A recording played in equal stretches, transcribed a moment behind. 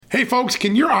Hey folks,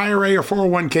 can your IRA or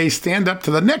 401k stand up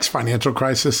to the next financial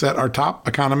crisis that our top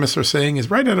economists are saying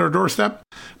is right at our doorstep?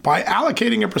 By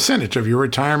allocating a percentage of your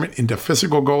retirement into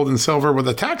physical gold and silver with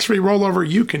a tax-free rollover,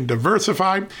 you can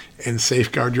diversify and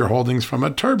safeguard your holdings from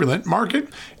a turbulent market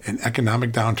and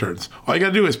economic downturns. All you got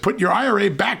to do is put your IRA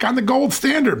back on the gold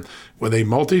standard. With a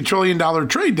multi-trillion-dollar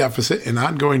trade deficit and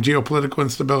ongoing geopolitical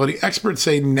instability, experts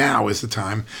say now is the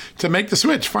time to make the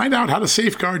switch. Find out how to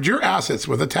safeguard your assets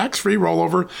with a tax-free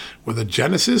rollover with a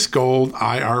Genesis Gold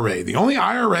IRA, the only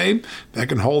IRA that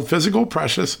can hold physical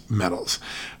precious metals.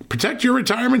 Protect your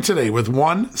retirement today with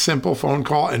one simple phone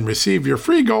call and receive your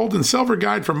free gold and silver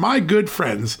guide from my good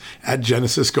friends at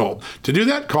Genesis Gold. To do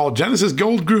that, call Genesis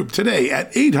Gold Group today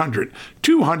at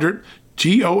 800-200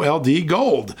 GOLD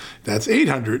Gold. That's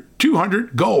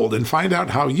 800-200-GOLD, and find out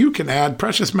how you can add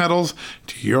precious metals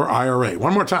to your IRA.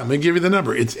 One more time, let me give you the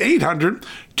number. It's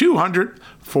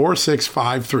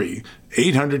 800-200-4653.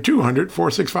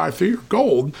 800-200-4653 or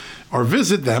gold, or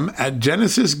visit them at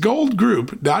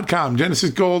genesisgoldgroup.com.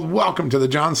 Genesis Gold, welcome to the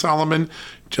John Solomon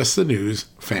Just the News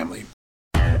family.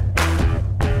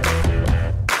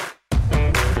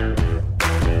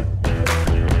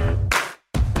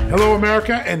 Hello,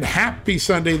 America, and happy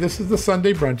Sunday. This is the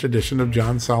Sunday brunch edition of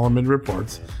John Solomon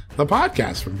Reports, the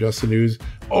podcast from Just the News.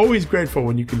 Always grateful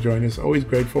when you can join us. Always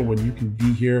grateful when you can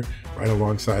be here right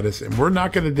alongside us. And we're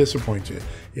not going to disappoint you.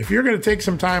 If you're going to take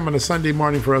some time on a Sunday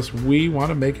morning for us, we want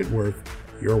to make it worth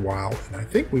your while. And I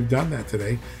think we've done that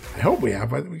today. I hope we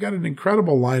have. We got an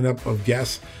incredible lineup of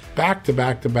guests back to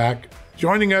back to back.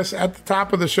 Joining us at the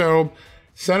top of the show,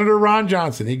 Senator Ron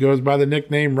Johnson. He goes by the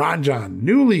nickname Ron John,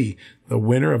 newly the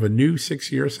winner of a new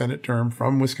 6-year Senate term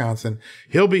from Wisconsin.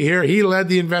 He'll be here. He led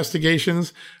the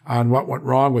investigations on what went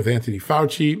wrong with Anthony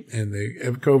Fauci and the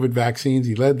COVID vaccines.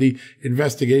 He led the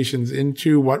investigations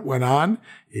into what went on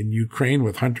in Ukraine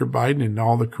with Hunter Biden and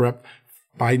all the corrupt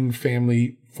Biden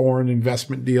family foreign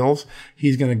investment deals.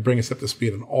 He's going to bring us up to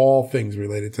speed on all things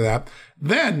related to that.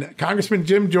 Then Congressman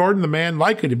Jim Jordan, the man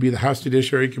likely to be the House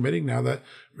Judiciary Committee now that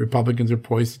Republicans are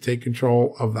poised to take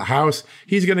control of the House.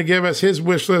 He's going to give us his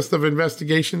wish list of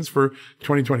investigations for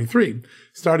 2023,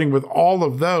 starting with all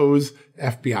of those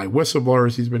FBI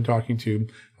whistleblowers he's been talking to.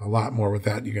 A lot more with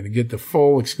that. You're going to get the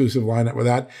full exclusive lineup with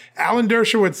that. Alan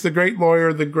Dershowitz, the great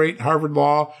lawyer, the great Harvard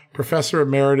Law professor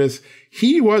emeritus.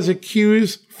 He was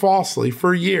accused falsely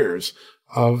for years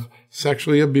of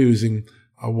sexually abusing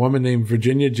a woman named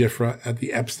Virginia Giuffre at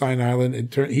the Epstein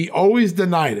Island. He always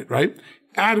denied it, right?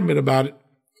 Adamant about it.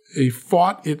 He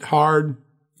fought it hard.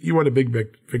 He won a big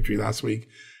victory last week.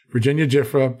 Virginia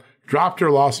Giuffre dropped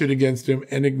her lawsuit against him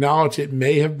and acknowledged it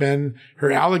may have been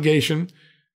her allegation,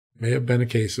 may have been a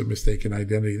case of mistaken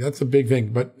identity. That's a big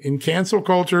thing. But in cancel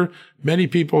culture, many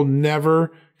people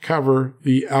never cover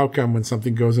the outcome when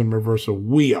something goes in reversal.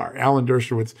 We are. Alan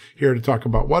Dershowitz here to talk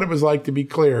about what it was like to be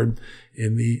cleared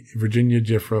in the Virginia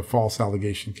Giuffre false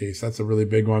allegation case. That's a really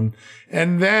big one.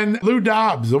 And then Lou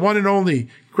Dobbs, the one and only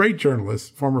great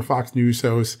journalist, former Fox News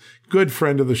host, good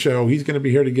friend of the show. He's going to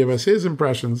be here to give us his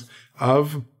impressions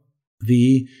of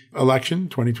the election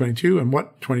 2022 and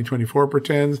what 2024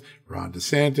 pretends. Ron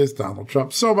DeSantis, Donald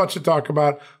Trump, so much to talk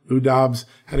about. Lou Dobbs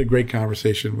had a great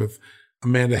conversation with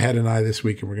Amanda Head and I this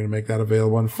week, and we're going to make that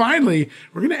available. And finally,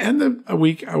 we're going to end a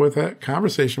week with a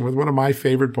conversation with one of my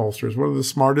favorite pollsters, one of the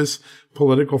smartest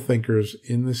political thinkers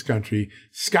in this country.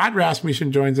 Scott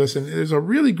Rasmussen joins us, and there's a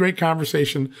really great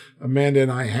conversation Amanda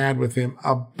and I had with him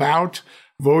about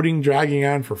voting dragging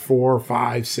on for 4,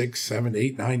 5, 6, 7,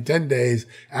 8, 9, 10 days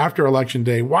after Election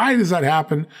Day. Why does that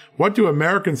happen? What do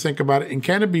Americans think about it? And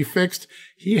can it be fixed?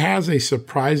 He has a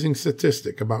surprising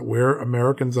statistic about where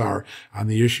Americans are on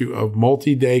the issue of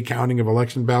multi-day counting of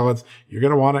election ballots. You're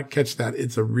going to want to catch that.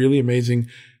 It's a really amazing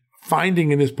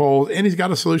finding in his polls, and he's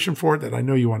got a solution for it that I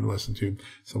know you want to listen to.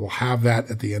 So we'll have that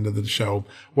at the end of the show.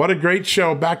 What a great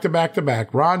show. Back to back to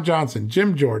back. Ron Johnson,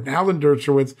 Jim Jordan, Alan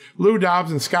Dershowitz, Lou Dobbs,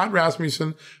 and Scott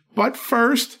Rasmussen. But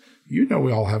first, you know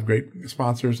we all have great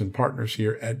sponsors and partners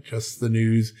here at Just the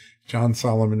News. John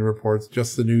Solomon Reports,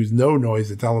 Just the News, No Noise,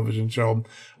 the television show.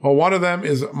 Well, one of them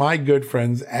is my good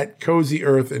friends at Cozy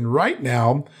Earth. And right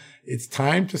now, it's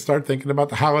time to start thinking about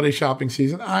the holiday shopping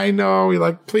season. I know, you're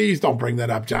like, please don't bring that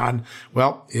up, John.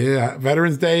 Well, yeah,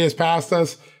 Veterans Day has passed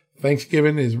us.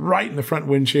 Thanksgiving is right in the front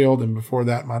windshield. And before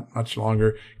that, not much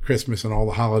longer, Christmas and all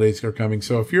the holidays are coming.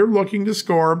 So if you're looking to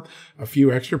score a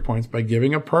few extra points by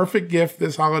giving a perfect gift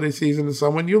this holiday season to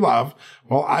someone you love,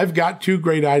 well, I've got two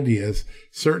great ideas,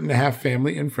 certain to have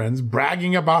family and friends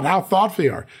bragging about how thoughtful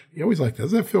you are. You always like,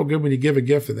 doesn't it feel good when you give a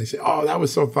gift and they say, oh, that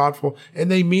was so thoughtful,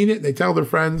 and they mean it, and they tell their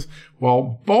friends?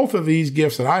 Well, both of these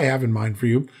gifts that I have in mind for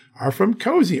you are from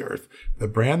Cozy Earth, the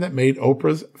brand that made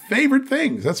Oprah's favorite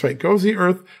things. That's right, Cozy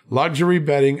Earth luxury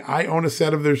bedding. I own a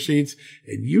set of their sheets,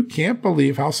 and you can't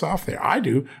believe how soft they are. I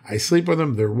do. I sleep with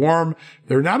them. They're warm.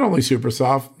 They're not only super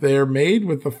soft, they're made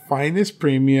with the finest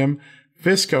premium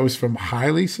viscose from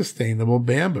highly sustainable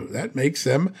bamboo. That makes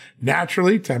them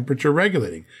naturally temperature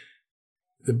regulating.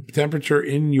 The temperature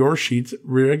in your sheets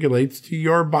regulates to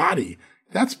your body.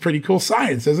 That's pretty cool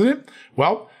science, isn't it?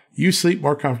 Well, you sleep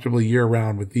more comfortably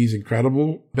year-round with these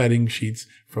incredible bedding sheets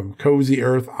from Cozy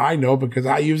Earth. I know because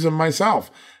I use them myself.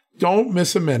 Don't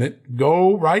miss a minute.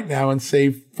 Go right now and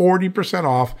save 40%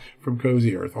 off from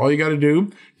Cozy Earth. All you got to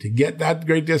do to get that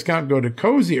great discount, go to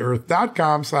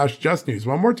CozyEarth.com/JustNews.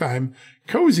 One more time,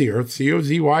 Cozy Earth,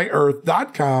 COZY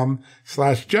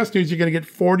Earth.com/JustNews. You're going to get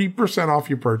 40% off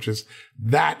your purchase.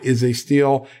 That is a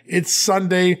steal. It's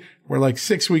Sunday. We're like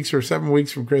 6 weeks or 7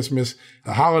 weeks from Christmas.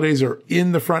 The holidays are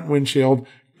in the front windshield.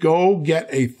 Go get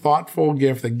a thoughtful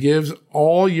gift that gives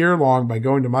all year long by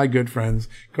going to my good friends,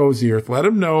 Cozy Earth. Let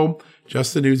them know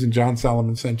Just the News and John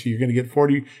Solomon sent you. You're going to get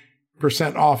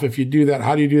 40% off if you do that.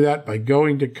 How do you do that? By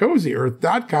going to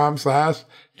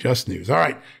CozyEarth.com/JustNews. All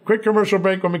right. Quick commercial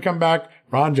break. When we come back,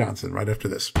 Ron Johnson right after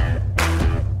this.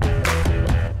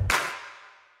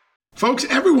 Folks,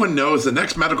 everyone knows the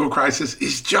next medical crisis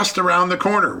is just around the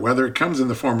corner, whether it comes in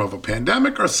the form of a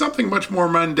pandemic or something much more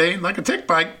mundane like a tick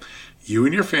bite. You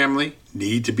and your family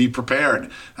need to be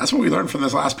prepared. That's what we learned from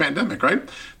this last pandemic, right?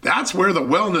 That's where the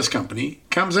Wellness Company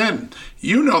comes in.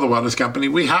 You know the Wellness Company.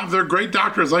 We have their great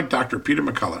doctors like Dr. Peter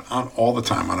McCullough on all the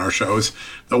time on our shows.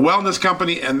 The Wellness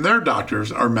Company and their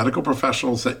doctors are medical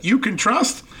professionals that you can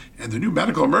trust, and the new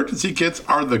medical emergency kits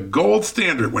are the gold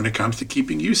standard when it comes to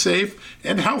keeping you safe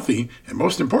and healthy, and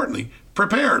most importantly,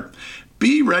 prepared.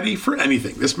 Be ready for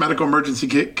anything. This medical emergency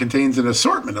kit contains an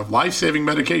assortment of life-saving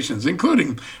medications,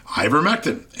 including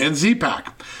ivermectin and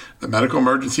Z-Pak. The medical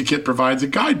emergency kit provides a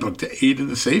guidebook to aid in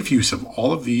the safe use of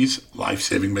all of these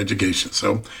life-saving medications,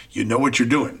 so you know what you're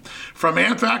doing. From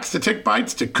anthrax to tick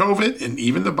bites to COVID and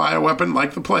even the bioweapon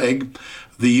like the plague,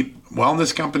 the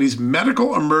Wellness Company's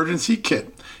medical emergency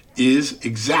kit is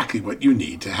exactly what you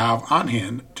need to have on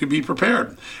hand to be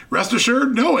prepared. Rest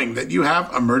assured knowing that you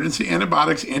have emergency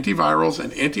antibiotics, antivirals,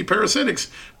 and antiparasitics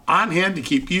on hand to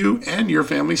keep you and your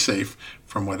family safe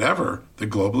from whatever the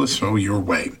globalists throw your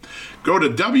way. Go to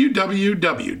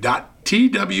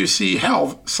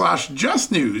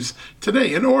www.twchealth/justnews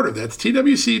today and order. That's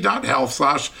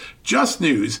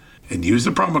twc.health/justnews and use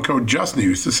the promo code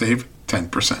JUSTNEWS to save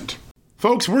 10%.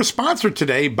 Folks, we're sponsored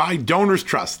today by Donors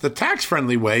Trust, the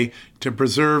tax-friendly way to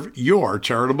preserve your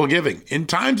charitable giving. In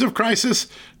times of crisis,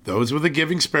 those with a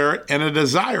giving spirit and a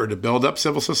desire to build up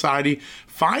civil society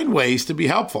find ways to be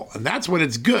helpful. And that's when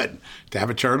it's good to have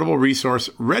a charitable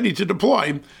resource ready to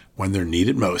deploy when they're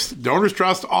needed most. Donors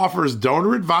Trust offers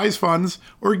donor-advised funds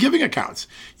or giving accounts.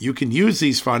 You can use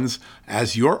these funds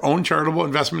as your own charitable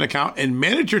investment account and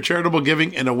manage your charitable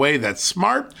giving in a way that's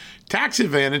smart,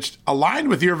 tax-advantaged, aligned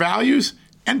with your values,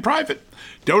 and private.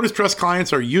 Donors Trust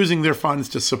clients are using their funds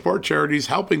to support charities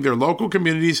helping their local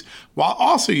communities while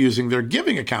also using their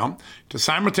giving account to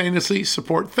simultaneously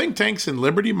support think tanks and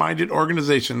liberty-minded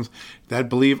organizations that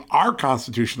believe our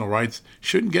constitutional rights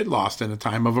shouldn't get lost in a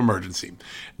time of emergency.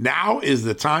 Now is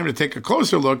the time to take a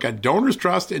closer look at Donors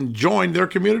Trust and join their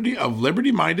community of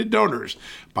liberty-minded donors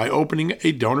by opening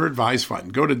a donor-advised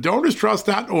fund. Go to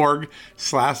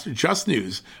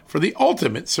donorstrust.org/justnews for the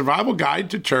ultimate survival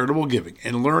guide to charitable giving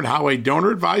and learn how a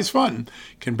donor-advised fund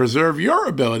can preserve your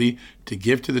ability to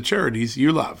give to the charities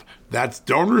you love. That's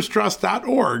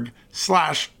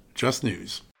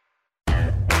donorstrust.org/justnews.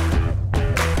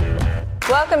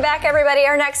 Welcome back, everybody.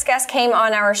 Our next guest came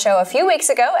on our show a few weeks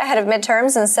ago ahead of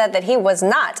midterms and said that he was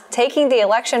not taking the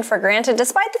election for granted,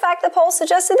 despite the fact that polls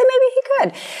suggested that maybe he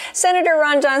could. Senator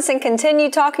Ron Johnson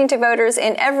continued talking to voters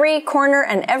in every corner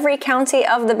and every county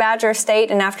of the Badger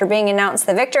State, and after being announced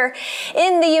the victor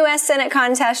in the U.S. Senate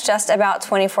contest just about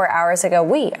 24 hours ago,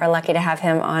 we are lucky to have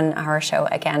him on our show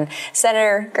again.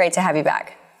 Senator, great to have you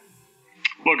back.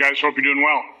 Well, guys, hope you're doing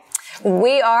well.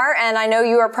 We are, and I know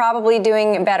you are probably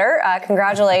doing better.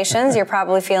 Congratulations. You're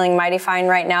probably feeling mighty fine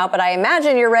right now, but I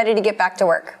imagine you're ready to get back to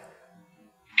work.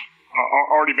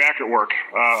 Already back at work.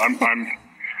 I'm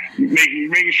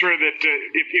making sure that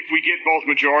if we get both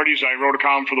majorities, I wrote a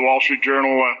column for the Wall Street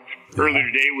Journal earlier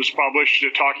today. It was published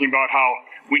talking about how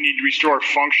we need to restore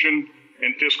function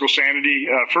and fiscal sanity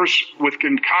first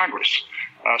within Congress.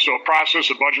 So a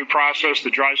budget process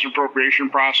that drives an appropriation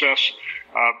process.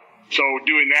 So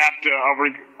doing that,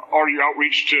 already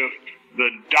outreach to the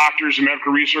doctors and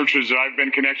medical researchers that I've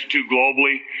been connected to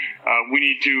globally. We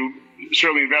need to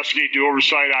certainly investigate, do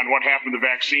oversight on what happened to the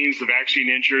vaccines, the vaccine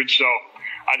injured. So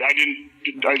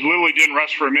I literally didn't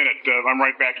rest for a minute. I'm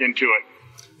right back into it.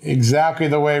 Exactly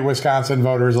the way Wisconsin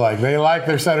voters like. They like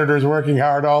their senators working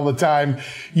hard all the time.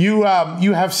 You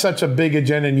have such a big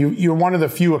agenda, and you're one of the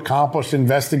few accomplished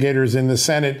investigators in the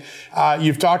Senate.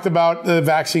 You've talked about the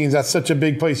vaccines. That's such a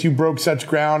big place. You broke such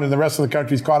ground, and the rest of the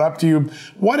country's caught up to you.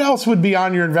 What else would be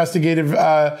on your investigative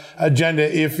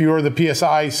agenda if you're the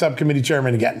PSI subcommittee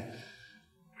chairman again?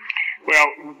 Well,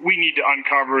 we need to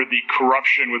uncover the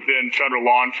corruption within federal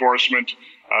law enforcement,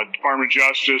 Department of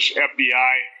Justice,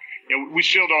 FBI. We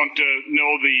still don't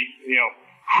know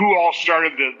who all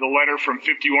started the letter from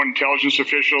 51 intelligence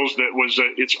officials that was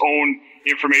its own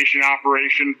information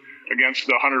operation against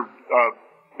the Hunter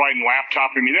Biden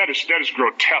laptop. I mean, that is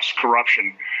grotesque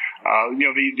corruption.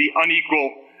 The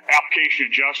unequal application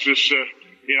of justice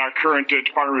in our current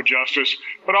Department of Justice,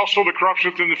 but also the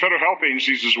corruption within the federal health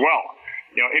agencies as well.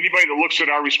 Anybody that looks at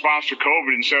our response to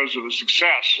COVID and says it was a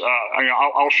success,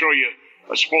 I'll show you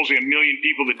supposedly 1 million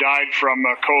people that died from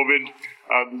COVID,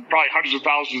 probably hundreds of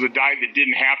thousands that died that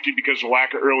didn't have to because of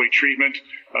lack of early treatment,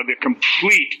 the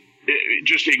complete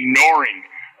just ignoring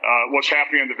what's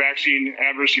happening on the vaccine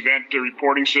adverse event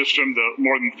reporting system, the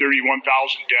more than 31,000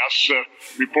 deaths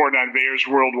reported on VAERS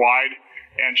worldwide,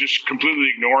 and just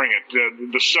completely ignoring it.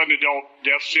 The sudden adult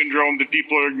death syndrome that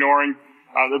people are ignoring.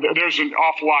 There's an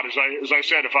awful lot. As I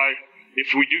said,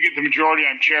 if we do get the majority,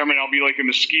 I'm chairman, I'll be like a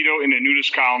mosquito in a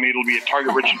nudist colony. It'll be a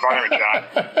target-rich environment, John.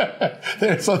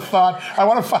 There's a thought. I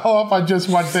want to follow up on just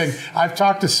one thing. I've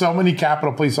talked to so many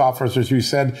Capitol Police officers who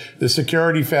said the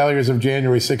security failures of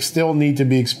January 6th still need to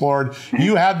be explored.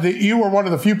 You were one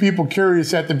of the few people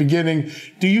curious at the beginning.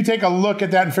 Do you take a look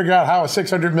at that and figure out how a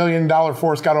 $600 million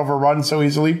force got overrun so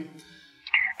easily?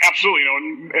 Absolutely.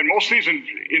 And most of these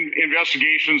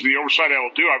investigations, the oversight I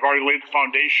will do, I've already laid the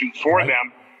foundation for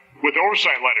them with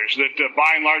oversight letters that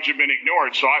by and large have been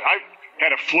ignored. So I've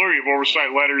had a flurry of oversight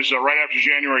letters right after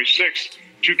January 6th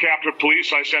to Capitol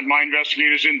Police. I sent my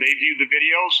investigators in. They viewed the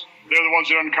videos. They're the ones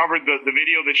that uncovered the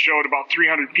video that showed about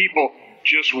 300 people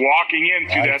just walking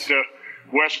into that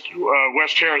West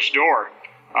Terrace door.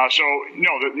 So,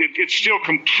 no, it's still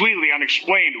completely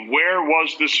unexplained. Where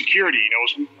was the security? It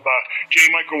was J.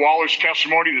 Michael Waller's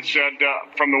testimony that said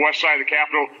from the west side of the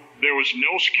Capitol there was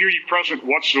no security present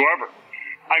whatsoever.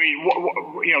 I mean,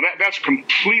 that's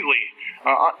completely,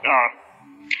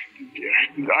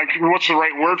 what's the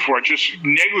right word for it? Just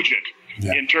negligent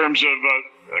in terms of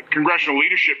congressional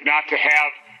leadership not to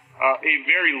have a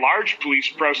very large police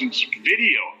presence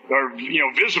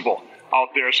visible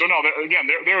out there. So, no,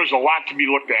 there is a lot to be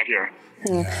looked at here.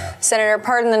 Senator,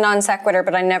 pardon the non sequitur,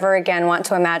 but I never again want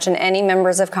to imagine any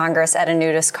members of Congress at a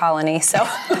nudist colony. So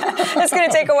it's going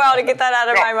to take a while to get that out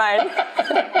of my mind.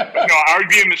 No, I would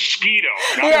be a mosquito.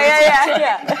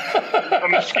 Yeah. A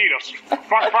mosquito.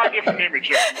 Far different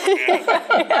image.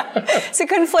 It's a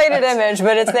conflated image,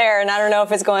 but it's there, and I don't know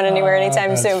if it's going anywhere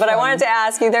anytime soon. But I wanted to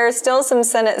ask you, there are still some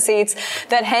Senate seats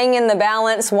that hang in the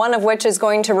balance, one of which is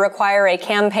going to require a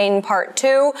campaign part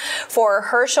 2 for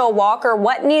Herschel Walker.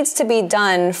 What needs to be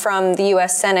done from the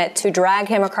U.S. Senate to drag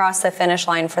him across the finish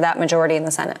line for that majority in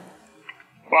the Senate?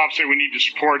 Well, I'd say we need to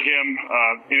support him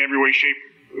in every way, shape,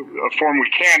 form we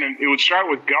can, and it would start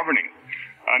with governing.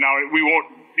 Now, we won't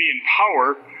be in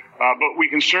power, but we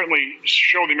can certainly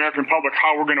show the American public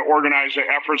how we're going to organize the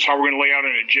efforts, how we're going to lay out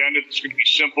an agenda that's going to be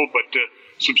simple but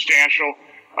substantial.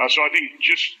 So I think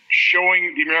just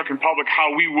showing the American public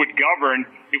how we would govern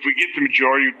if we get the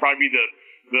majority would probably be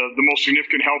the most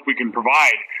significant help we can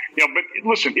provide. But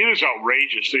listen, it is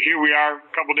outrageous that here we are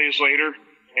a couple days later,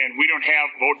 and we don't have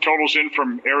vote totals in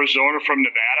from Arizona, from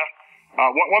Nevada.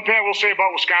 One thing I will say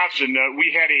about Wisconsin,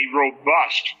 we had a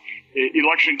robust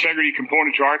election integrity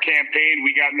component to our campaign.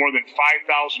 We got more than 5,000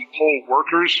 poll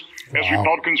workers as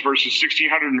Republicans versus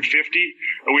 1,650.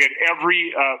 We had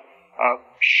every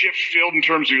shift filled in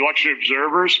terms of election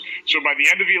observers. So by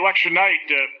the end of the election night,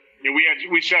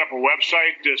 we set up a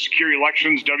website,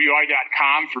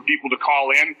 secureelections.wi.com, for people to call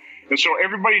in. And so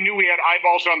everybody knew we had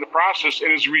eyeballs on the process,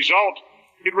 and as a result,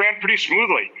 it ran pretty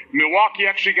smoothly. Milwaukee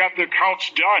actually got the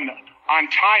counts done on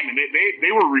time, and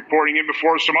they were reporting in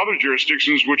before some other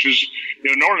jurisdictions, which is,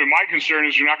 normally my concern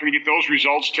is we're not going to get those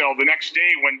results till the next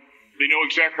day when They know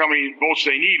exactly how many votes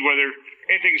they need, whether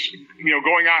anything's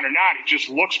going on or not. It just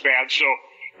looks bad. So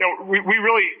we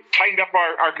really tightened up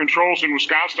our controls in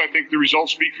Wisconsin. I think the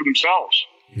results speak for themselves.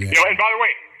 Yeah. And by the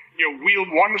way, we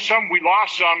won some, we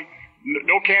lost some.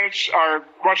 No candidates are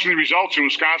questioning the results in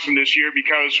Wisconsin this year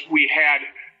because we had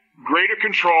greater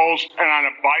controls and on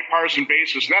a bipartisan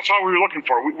basis. And that's all we were looking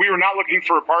for. We were not looking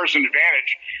for a partisan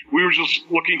advantage. We were just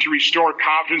looking to restore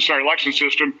confidence in our election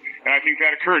system. And I think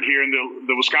that occurred here in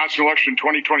the Wisconsin election in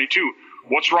 2022.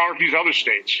 What's wrong with these other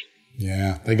states?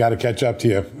 Yeah, they got to catch up to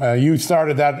you. You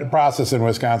started that process in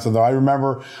Wisconsin, though. I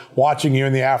remember watching you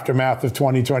in the aftermath of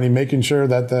 2020, making sure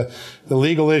that the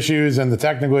legal issues and the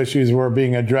technical issues were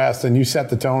being addressed, and you set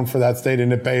the tone for that state,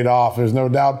 and it paid off. There's no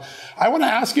doubt. I want to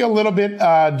ask you a little bit.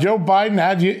 Joe Biden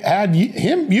had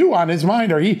you on his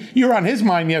mind, or you were on his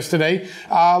mind yesterday.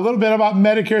 A little bit about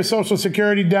Medicare, Social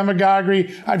Security,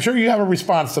 demagoguery. I'm sure you have a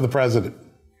response to the president.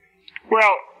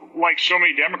 Well, like so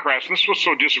many Democrats, and this was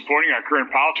so disappointing in our current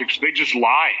politics, they just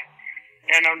lie.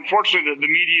 And unfortunately,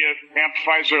 the media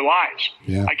amplifies their lies.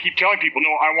 Yeah. I keep telling people,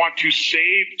 no, I want to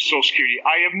save Social Security.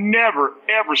 I have never,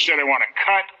 ever said I want to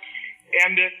cut,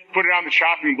 end it, put it on the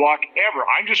chopping block, ever.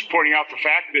 I'm just pointing out the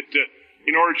fact that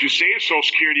in order to save Social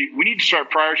Security, we need to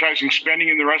start prioritizing spending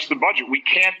in the rest of the budget. We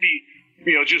can't be,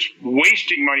 just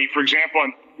wasting money, for example,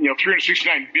 on, $369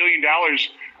 billion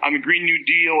on the Green New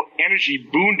Deal energy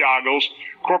boondoggles,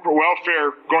 corporate welfare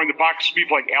going to the pockets of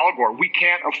people like Al Gore. We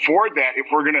can't afford that if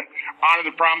we're going to honor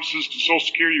the promises to Social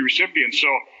Security recipients. So,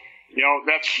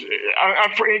 that's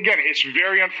again, it's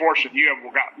very unfortunate.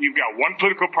 You've got one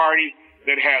political party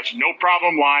that has no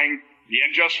problem lying. The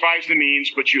end justifies the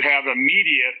means, but you have a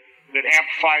media that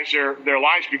amplifies their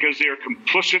lies because they are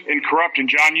complicit and corrupt. And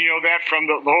John, you know that from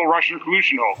the whole Russian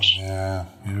collusion hoax. Yeah,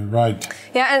 you're right.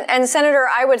 Yeah, and Senator,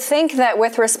 I would think that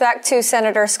with respect to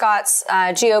Senator Scott's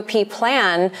GOP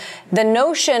plan, the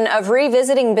notion of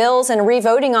revisiting bills and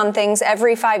revoting on things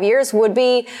every 5 years would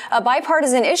be a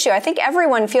bipartisan issue. I think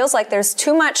everyone feels like there's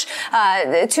too much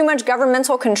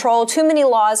governmental control, too many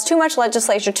laws, too much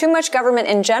legislature, too much government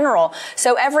in general.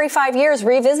 So every 5 years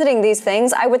revisiting these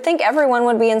things, I would think everyone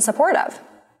would be in support of.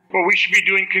 Well, we should be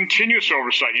doing continuous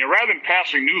oversight. Rather than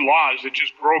passing new laws that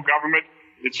just grow government,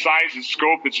 its size, its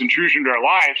scope, its intrusion into our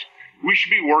lives, we should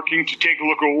be working to take a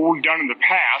look at what we've done in the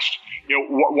past.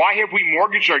 Why have we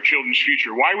mortgaged our children's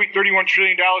future? Why are we $31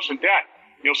 trillion in debt?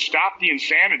 Stop the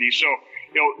insanity. So,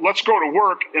 let's go to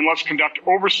work and let's conduct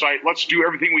oversight. Let's do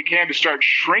everything we can to start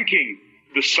shrinking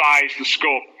the size, the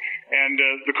scope, and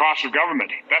the cost of government.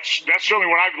 That's certainly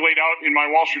what I've laid out in my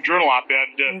Wall Street Journal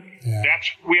op-ed.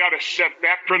 We ought to set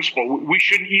that principle. We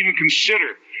shouldn't even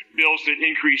consider bills that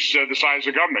increase the size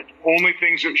of government. Only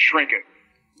things that shrink it.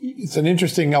 It's an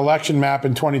interesting election map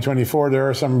in 2024. There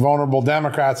are some vulnerable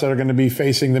Democrats that are going to be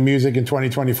facing the music in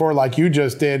 2024, like you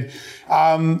just did.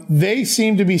 They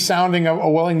seem to be sounding a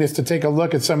willingness to take a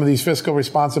look at some of these fiscal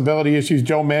responsibility issues.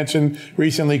 Joe mentioned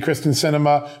recently Kristen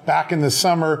Sinema back in the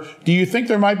summer. Do you think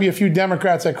there might be a few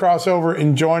Democrats that cross over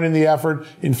and join in the effort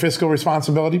in fiscal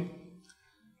responsibility?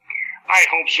 I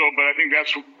hope so, but I think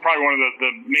that's probably one of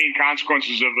the main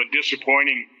consequences of a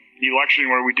disappointing election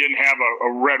where we didn't have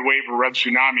a red wave or red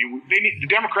tsunami. The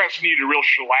Democrats need a real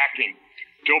shellacking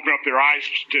to open up their eyes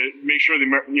to make sure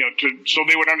so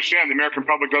they would understand the American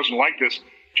public doesn't like this.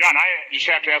 John, I just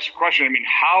have to ask a question.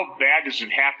 How bad does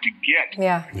it have to get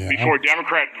before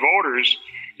Democrat voters,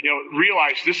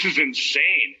 realize this is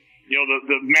insane?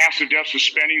 The massive deficit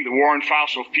spending, the war on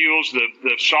fossil fuels,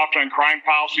 the soft on crime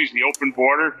policies, the open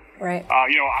border. Right. Not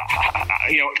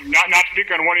to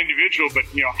pick on one individual, but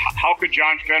how could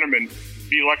John Fetterman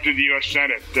be elected to the U.S.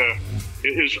 Senate?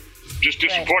 It is just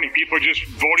disappointing. Right. People are just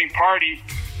voting party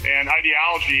and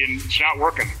ideology, and it's not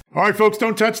working. All right, folks,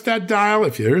 don't touch that dial.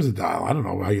 If there is a dial, I don't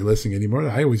know why you're listening anymore.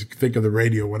 I always think of the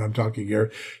radio when I'm talking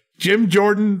here. Jim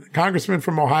Jordan, congressman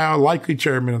from Ohio, likely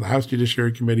chairman of the House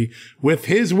Judiciary Committee, with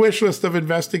his wish list of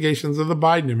investigations of the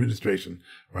Biden administration.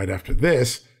 Right after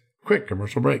this quick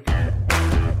commercial break.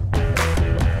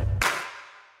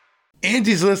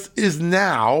 Angie's List is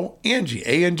now Angie,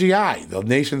 A-N-G-I, the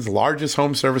nation's largest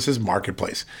home services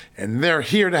marketplace. And they're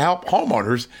here to help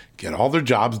homeowners get all their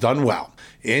jobs done well.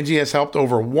 Angie has helped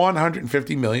over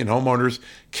 150 million homeowners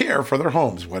care for their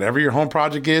homes. Whatever your home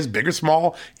project is, big or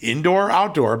small, indoor or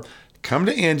outdoor, come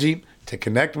to Angie to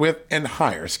connect with and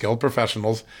hire skilled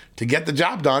professionals to get the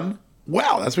job done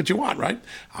well. That's what you want, right?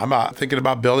 I'm thinking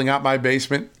about building out my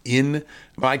basement in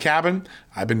My cabin,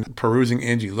 I've been perusing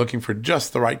Angie, looking for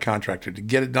just the right contractor to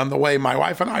get it done the way my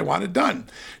wife and I want it done.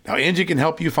 Now, Angie can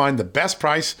help you find the best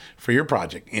price for your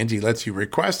project. Angie lets you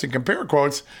request and compare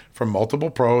quotes from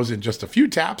multiple pros in just a few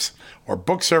taps, or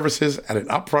book services at an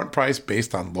upfront price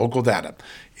based on local data.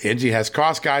 Angie has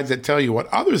cost guides that tell you what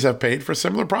others have paid for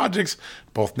similar projects,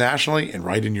 both nationally and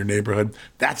right in your neighborhood.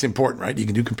 That's important, right? You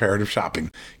can do comparative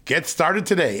shopping. Get started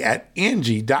today at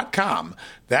Angie.com.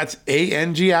 That's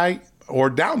ANGI, or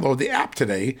download the app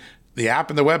today. The app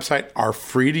and the website are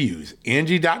free to use.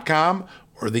 Angie.com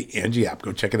or the Angie app.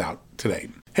 Go check it out today.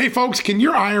 Hey folks, can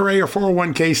your IRA or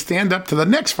 401k stand up to the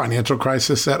next financial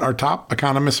crisis that our top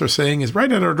economists are saying is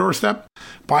right at our doorstep?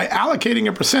 By allocating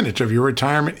a percentage of your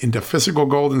retirement into physical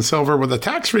gold and silver with a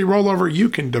tax-free rollover, you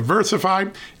can diversify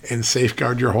and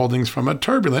safeguard your holdings from a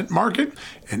turbulent market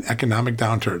and economic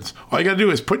downturns. All you got to do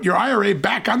is put your IRA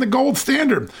back on the gold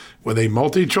standard. With a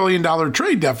multi-trillion-dollar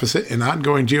trade deficit and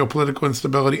ongoing geopolitical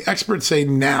instability, experts say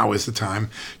now is the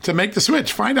time to make the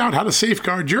switch. Find out how to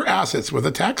safeguard your assets with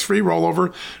a tax-free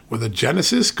rollover with a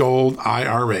Genesis Gold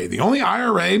IRA, the only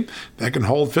IRA that can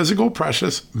hold physical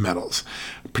precious metals.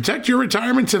 Protect your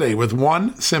retirement today with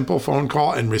one simple phone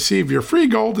call and receive your free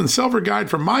gold and silver guide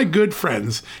from my good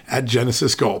friends at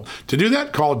Genesis Gold. To do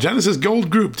that, call Genesis Gold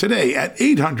Group today at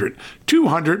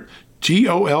 800-200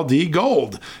 GOLD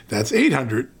Gold. That's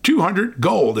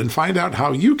 800-200-GOLD, and find out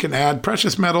how you can add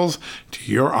precious metals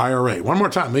to your IRA. One more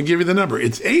time, let me give you the number.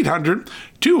 It's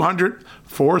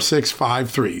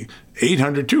 800-200-4653.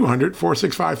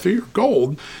 800-200-4653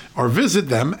 gold, or visit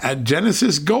them at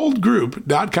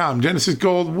genesisgoldgroup.com. Genesis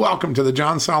Gold, welcome to the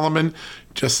John Solomon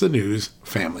Just the News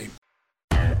family.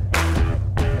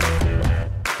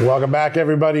 Welcome back,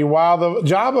 everybody. While the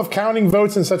job of counting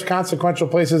votes in such consequential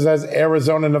places as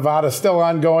Arizona and Nevada is still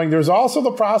ongoing, there's also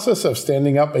the process of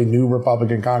standing up a new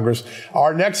Republican Congress.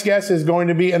 Our next guest is going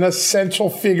to be an essential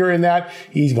figure in that.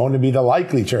 He's going to be the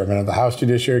likely chairman of the House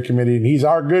Judiciary Committee, and he's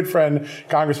our good friend,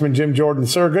 Congressman Jim Jordan.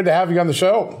 Sir, good to have you on the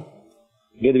show.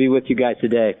 Good to be with you guys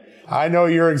today. I know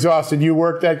you're exhausted. You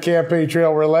worked that campaign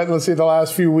trail relentlessly the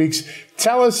last few weeks.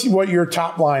 Tell us what your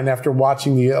top line after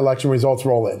watching the election results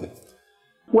roll in.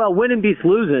 Well, winning beats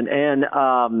losing, and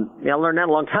I learned that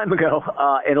a long time ago.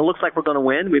 And it looks like we're going to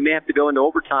win. We may have to go into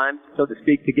overtime, so to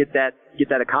speak, to get that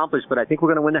accomplished. But I think we're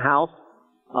going to win the House.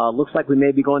 Looks like we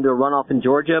may be going to a runoff in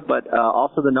Georgia, but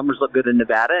also the numbers look good in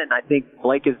Nevada. And I think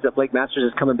Blake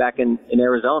Masters is coming back in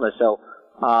Arizona. So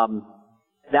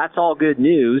that's all good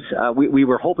news. We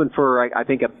were hoping for, I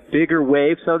think, a bigger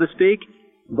wave, so to speak.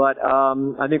 But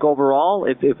I think overall,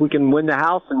 if we can win the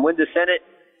House and win the Senate,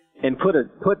 and put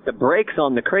the brakes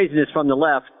on the craziness from the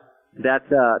left, that's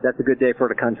a good day for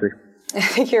the country. I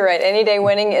think you're right. Any day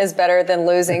winning is better than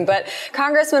losing. But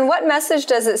Congressman, what message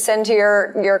does it send to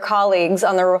your colleagues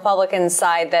on the Republican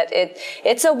side that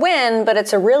it's a win, but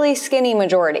it's a really skinny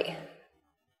majority?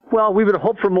 Well, we would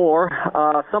hope for more.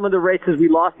 Some of the races we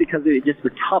lost because they just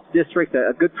were tough districts.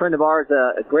 A good friend of ours,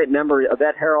 a great member,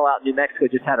 Yvette Harrell out in New Mexico,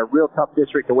 just had a real tough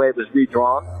district the way it was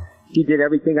redrawn. She did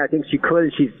everything I think she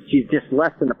could. She's just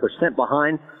less than 1%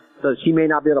 behind, so she may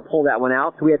not be able to pull that one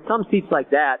out. So we had some seats like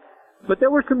that. But there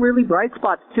were some really bright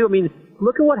spots, too. I mean,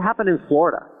 look at what happened in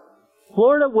Florida.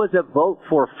 Florida was a vote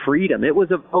for freedom. It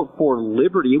was a vote for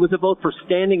liberty. It was a vote for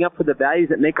standing up for the values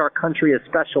that make our country a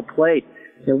special place.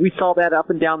 And we saw that up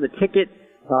and down the ticket.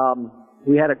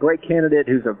 We had a great candidate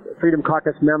who's a Freedom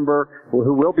Caucus member,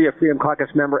 who will be a Freedom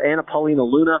Caucus member, Anna Paulina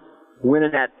Luna,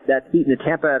 winning that seat in the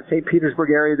Tampa, St.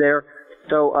 Petersburg area there.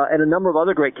 So, and a number of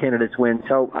other great candidates win.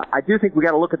 So I do think we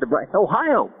got to look at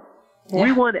Ohio. Yeah.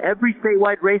 We won every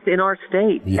statewide race in our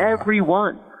state. Yeah. Every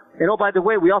one. And oh, by the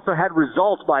way, we also had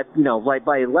results by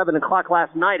 11 o'clock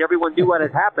last night. Everyone knew what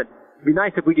had happened. It'd be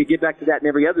nice if we could get back to that in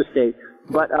every other state.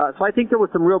 But, so I think there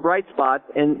were some real bright spots.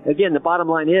 And again, the bottom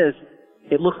line is,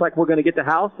 it looks like we're going to get the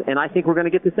House, and I think we're going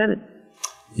to get the Senate.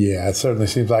 Yeah, it certainly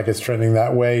seems like it's trending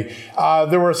that way.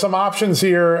 There were some options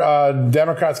here.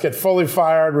 Democrats get fully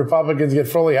fired. Republicans get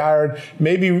fully hired.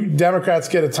 Maybe Democrats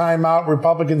get a timeout.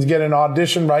 Republicans get an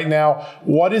audition right now.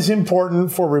 What is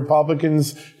important for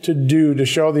Republicans to do to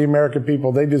show the American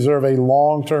people they deserve a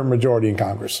long-term majority in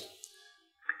Congress?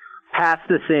 Pass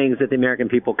the things that the American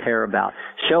people care about.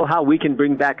 Show how we can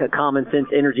bring back a common sense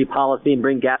energy policy and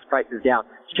bring gas prices down.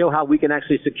 Show how we can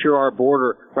actually secure our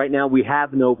border. Right now we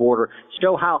have no border.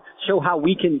 Show how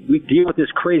we deal with this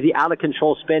crazy out of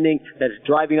control spending that's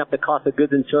driving up the cost of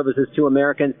goods and services to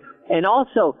Americans. And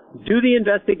also do the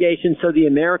investigation so the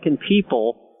American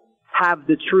people have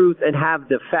the truth and have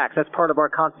the facts. That's part of our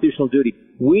constitutional duty.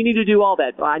 We need to do all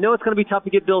that. I know it's going to be tough to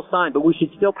get bills signed, but we should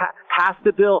still Pass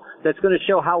the bill that's going to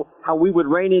show how we would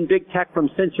rein in big tech from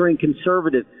censoring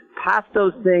conservatives. Pass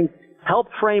those things. Help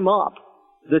frame up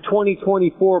the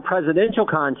 2024 presidential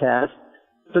contest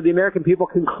so the American people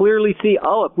can clearly see,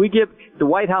 if we give the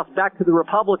White House back to the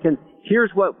Republicans,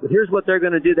 here's what they're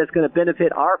going to do that's going to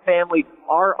benefit our family,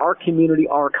 our community,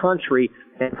 our country.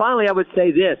 And finally, I would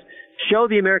say this. Show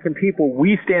the American people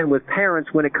we stand with parents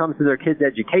when it comes to their kids'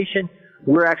 education.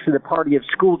 We're actually the party of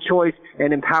school choice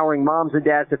and empowering moms and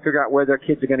dads to figure out where their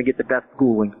kids are going to get the best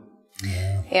schooling.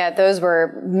 Yeah, those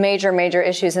were major, major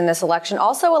issues in this election.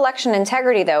 Also election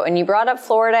integrity, though. And you brought up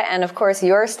Florida and, of course,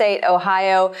 your state,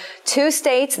 Ohio, 2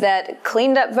 states that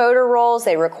cleaned up voter rolls.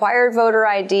 They required voter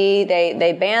ID.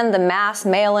 They banned the mass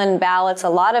mail-in ballots, a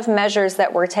lot of measures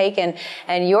that were taken.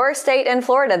 And your state and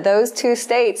Florida, those 2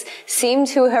 states, seem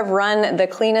to have run the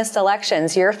cleanest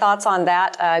elections. Your thoughts on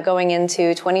that going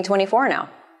into 2024 now?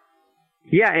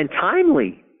 Yeah, and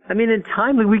timely.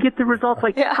 We get the results.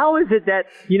 How is it that,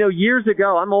 years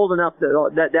ago, I'm old enough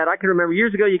that I can remember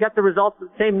years ago, you got the results the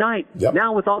same night. Yep.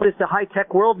 Now with all this, the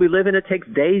high-tech world we live in, it takes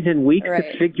days and weeks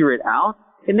to figure it out.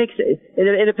 It makes it,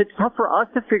 and if it's tough for us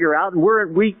to figure out, and we're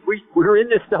in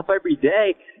this stuff every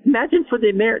day, imagine for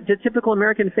the typical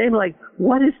American family,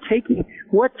 what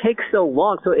takes so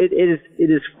long? So it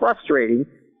is frustrating,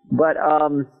 but,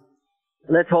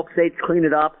 let's hope states clean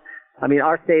it up.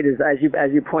 Our state is,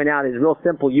 as you point out, is real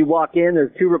simple. You walk in, there's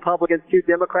 2 Republicans, 2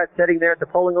 Democrats sitting there at the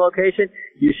polling location.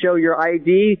 You show your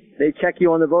ID. They check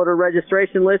you on the voter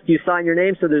registration list. You sign your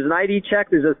name. So there's an ID check.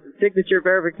 There's a signature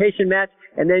verification match.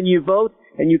 And then you vote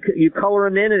and you color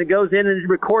them in and it goes in and it's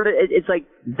recorded. It's like,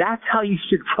 that's how you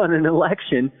should run an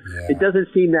election. Yeah. It doesn't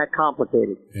seem that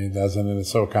complicated. It doesn't. And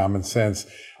it's so common sense.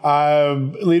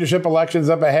 Leadership elections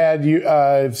up ahead.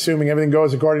 Assuming everything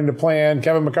goes according to plan,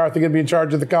 Kevin McCarthy going to be in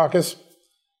charge of the caucus?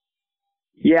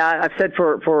 Yeah, I've said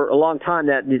for a long time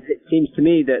that it seems to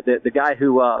me that the guy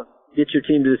who gets your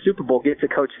team to the Super Bowl gets to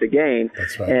coach the game.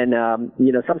 That's right. And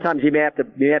sometimes you may have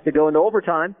to go into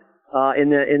overtime in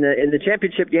the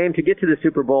championship game to get to the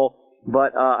Super Bowl.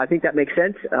 But I think that makes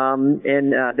sense.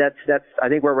 And that's I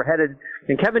think where we're headed.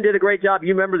 And Kevin did a great job.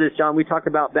 You remember this, John? We talked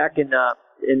about back in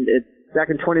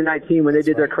 2019 when they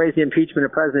did their crazy impeachment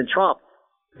of President Trump.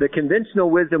 The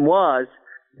conventional wisdom was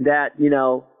that,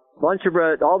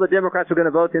 all the Democrats were going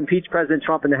to vote to impeach President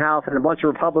Trump in the House and a bunch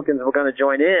of Republicans were going to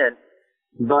join in.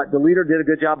 But the leader did a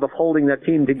good job of holding the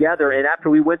team together. And after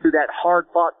we went through that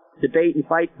hard-fought debate and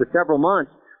fight for several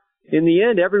months, in the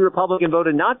end, every Republican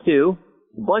voted not to.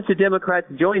 A bunch of Democrats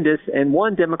joined us, and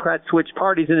one Democrat switched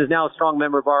parties and is now a strong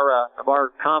member of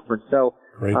our conference. So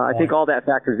I think all that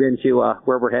factors into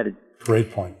where we're headed.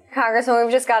 Great point. Congressman,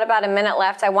 we've just got about a minute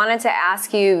left. I wanted to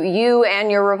ask you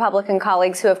and your Republican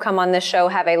colleagues who have come on this show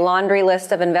have a laundry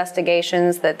list of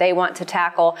investigations that they want to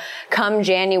tackle come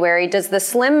January. Does the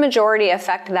slim majority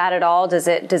affect that at all? Does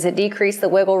it decrease the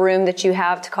wiggle room that you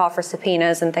have to call for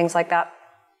subpoenas and things like that?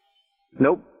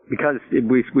 Nope. Because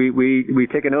we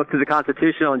take an oath to the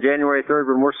Constitution on January 3rd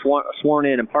when we're sworn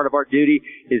in, and part of our duty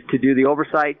is to do the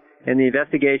oversight and the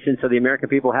investigation so the American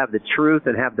people have the truth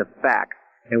and have the facts.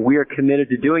 And we are committed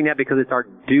to doing that because it's our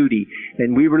duty.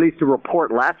 And we released a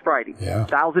report last Friday,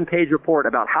 1,000-page report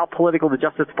about how political the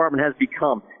Justice Department has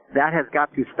become. That has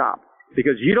got to stop.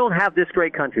 Because you don't have this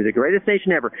great country, the greatest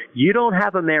nation ever. You don't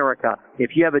have America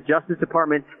if you have a Justice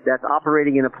Department that's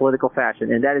operating in a political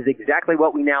fashion. And that is exactly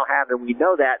what we now have, and we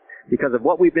know that because of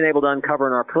what we've been able to uncover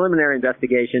in our preliminary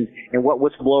investigations and what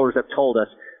whistleblowers have told us.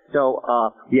 So,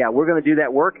 we're going to do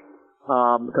that work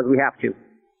because we have to.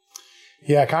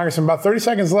 Yeah, Congressman, about 30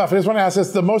 seconds left. I just want to ask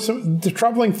this, the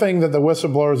troubling thing that the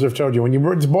whistleblowers have told you, when you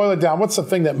boil it down, what's the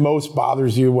thing that most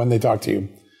bothers you when they talk to you?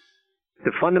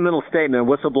 The fundamental statement,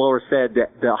 whistleblowers said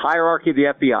that the hierarchy of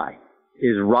the FBI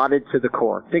is rotted to the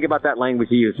core. Think about that language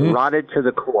you use, rotted to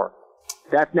the core.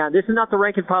 This is not the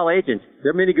rank and file agents.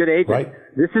 There are many good agents. Right.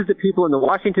 This is the people in the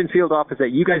Washington field office that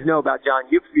you guys know about, John.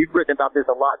 You've written about this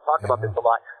a lot, talked about this a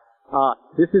lot.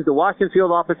 This is the Washington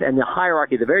field office and the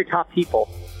hierarchy, the very top people.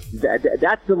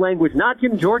 That's the language, not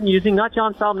Jim Jordan using, not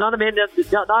John Solomon, not Amanda,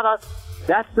 not us.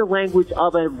 That's the language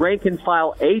of a rank and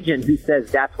file agent who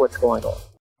says that's what's going on.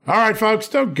 All right, folks,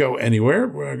 don't go anywhere.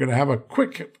 We're going to have a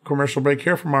quick commercial break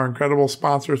here from our incredible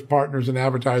sponsors, partners, and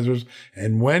advertisers.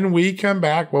 And when we come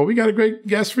back, we got a great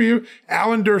guest for you.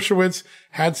 Alan Dershowitz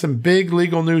had some big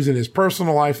legal news in his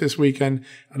personal life this weekend.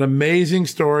 An amazing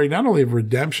story, not only of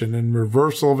redemption and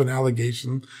reversal of an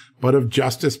allegation, but of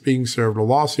justice being served. A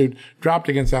lawsuit dropped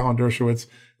against Alan Dershowitz.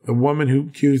 The woman who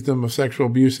accused him of sexual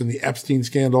abuse in the Epstein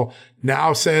scandal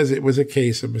now says it was a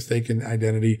case of mistaken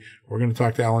identity. We're going to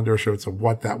talk to Alan Dershowitz of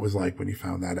what that was like when he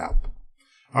found that out.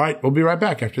 All right, we'll be right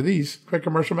back after these quick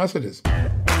commercial messages.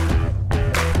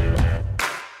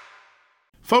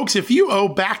 Folks, if you owe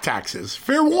back taxes,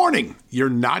 fair warning, you're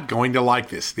not going to like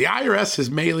this. The IRS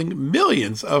is mailing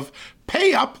millions of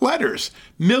pay-up letters.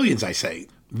 Millions, I say.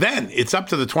 Then it's up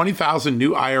to the 20,000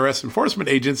 new IRS enforcement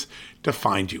agents to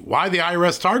find you. Why the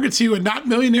IRS targets you and not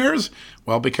millionaires?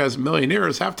 Well, because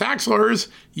millionaires have tax lawyers.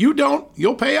 You don't,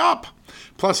 you'll pay up.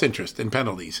 Plus interest and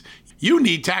penalties. You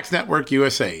need Tax Network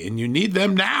USA, and you need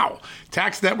them now.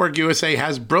 Tax Network USA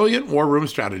has brilliant war room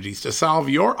strategies to solve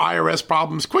your IRS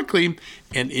problems quickly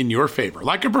and in your favor.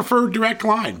 Like a preferred direct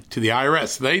line to the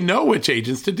IRS, they know which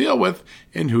agents to deal with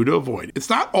and who to avoid. It's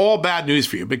not all bad news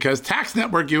for you because Tax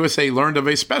Network USA learned of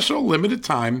a special limited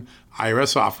time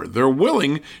IRS offer. They're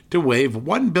willing to waive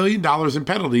 $1 billion in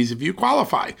penalties if you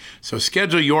qualify. So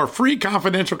schedule your free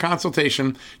confidential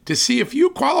consultation to see if you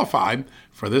qualify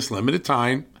for this limited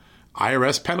time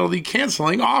IRS penalty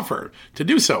canceling offer. To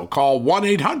do so, call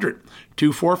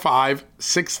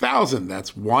 1-800-245-6000.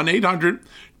 That's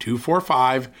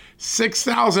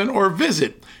 1-800-245-6000 or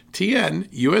visit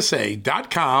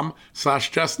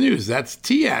tnusa.com/justnews. That's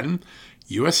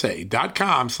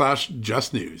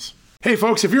tnusa.com/justnews. Hey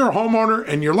folks, if you're a homeowner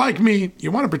and you're like me,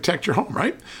 you want to protect your home,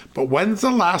 right? But when's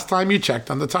the last time you checked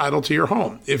on the title to your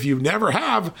home? If you never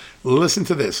have, listen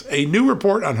to this. A new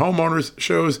report on homeowners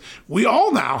shows we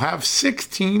all now have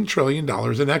 $16 trillion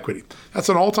in equity. That's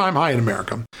an all-time high in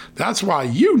America. That's why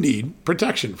you need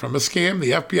protection from a scam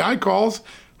the FBI calls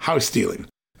house stealing.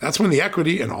 That's when the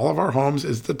equity in all of our homes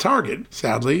is the target,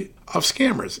 sadly, of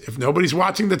scammers. If nobody's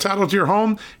watching the title to your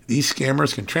home, these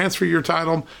scammers can transfer your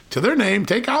title to their name,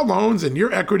 take out loans, and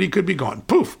your equity could be gone.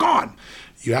 Poof, gone.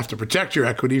 You have to protect your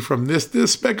equity from this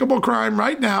despicable crime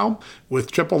right now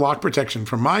with triple lock protection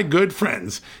from my good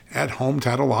friends at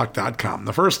HomeTitleLock.com.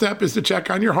 The first step is to check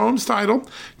on your home's title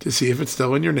to see if it's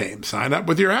still in your name. Sign up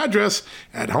with your address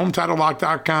at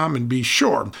HomeTitleLock.com and be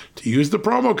sure to use the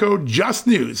promo code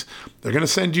JUSTNEWS. They're going to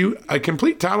send you a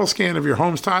complete title scan of your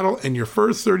home's title and your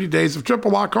first 30 days of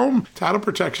triple lock home title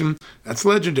protection. That's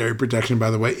legendary protection, by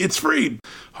the way. It's free.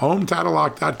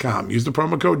 HomeTitleLock.com. Use the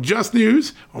promo code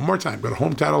JUSTNEWS. One more time, go to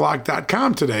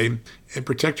HomeTitleLock.com today and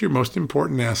protect your most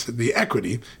important asset, the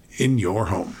equity in your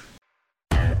home.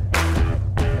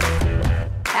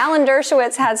 Alan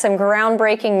Dershowitz had some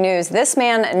groundbreaking news. This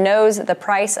man knows the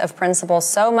price of principle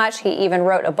so much, he even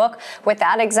wrote a book with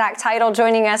that exact title.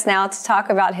 Joining us now to talk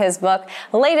about his book,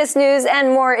 latest news and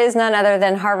more, is none other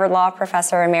than Harvard Law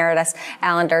Professor Emeritus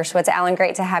Alan Dershowitz. Alan,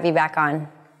 great to have you back on.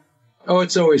 Oh,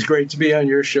 it's always great to be on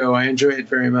your show. I enjoy it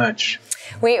very much.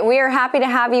 We are happy to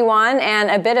have you on, and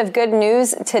a bit of good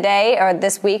news today, or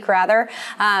this week rather.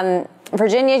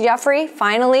 Virginia Giuffre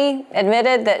finally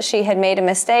admitted that she had made a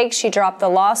mistake. She dropped the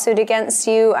lawsuit against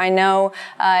you. I know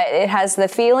it has the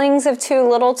feelings of too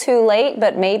little, too late,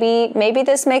 but maybe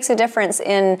this makes a difference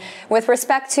with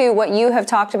respect to what you have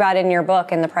talked about in your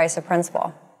book and the price of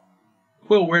principle.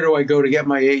 Well, where do I go to get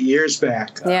my 8 years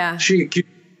back? Yeah. She accused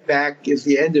me back at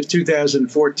the end of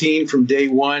 2014 from day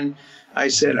one. I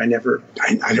said, I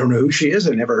don't know who she is.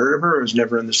 I never heard of her. I was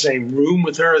never in the same room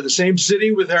with her, the same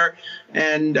city with her.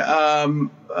 And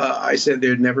I said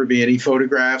there'd never be any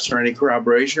photographs or any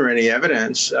corroboration or any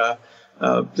evidence.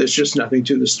 There's just nothing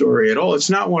to the story at all. It's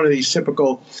not one of these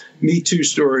typical Me Too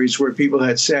stories where people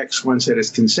had sex. One said it's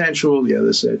consensual. The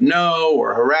other said no,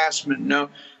 or harassment. No,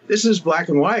 this is black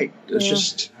and white. It's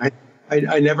just,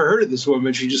 I never heard of this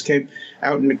woman. She just came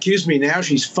out and accused me. Now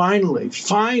she's finally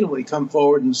come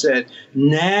forward and said,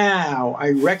 now I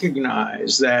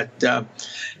recognize that, I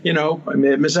may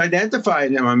have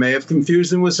misidentified him. I may have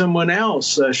confused him with someone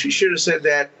else. She should have said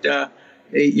that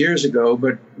 8 years ago,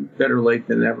 but better late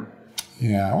than never.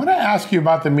 Yeah, I want to ask you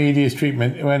about the media's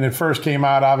treatment. When it first came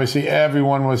out, obviously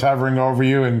everyone was hovering over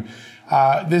you, and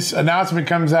this announcement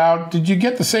comes out. Did you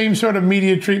get the same sort of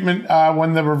media treatment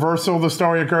when the reversal of the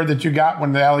story occurred that you got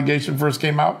when the allegation first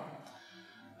came out?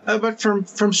 But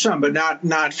from some, but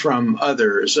not from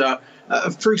others.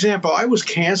 For example, I was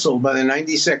canceled by the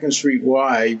 92nd Street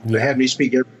Y. They had me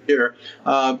speak every year.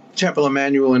 Temple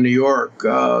Emanuel in New York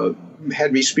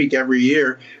had me speak every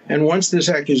year. And once this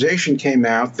accusation came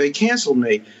out, they canceled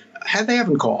me. They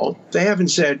haven't called. They haven't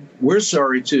said, we're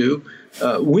sorry too.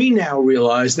 We now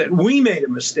realize that we made a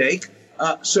mistake.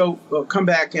 So come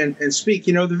back and speak.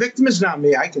 The victim is not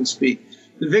me. I can speak.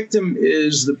 The victim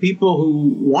is the people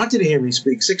who wanted to hear me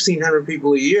speak, 1,600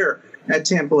 people a year at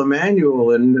Temple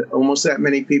Emanuel and almost that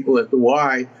many people at the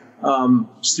Y,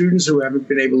 students who haven't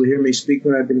been able to hear me speak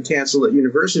when I've been canceled at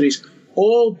universities,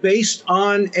 all based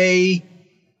on a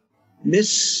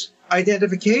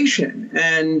misidentification.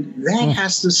 And that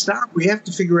has to stop. We have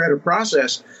to figure out a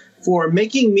process for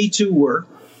making Me Too work,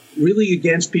 really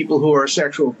against people who are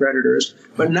sexual predators,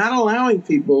 but not allowing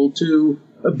people to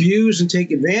abuse and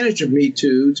take advantage of Me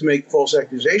Too to make false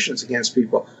accusations against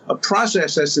people. A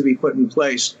process has to be put in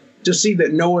place to see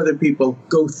that no other people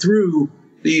go through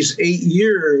these 8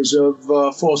 years of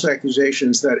false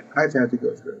accusations that I've had to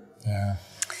go through. Yeah.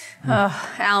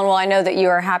 Alan, well, I know that you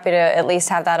are happy to at least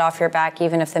have that off your back,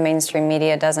 even if the mainstream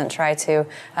media doesn't try to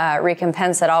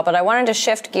recompense it all. But I wanted to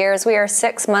shift gears. We are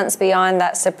 6 months beyond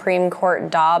that Supreme Court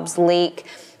Dobbs leak.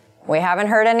 We haven't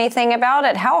heard anything about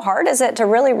it. How hard is it to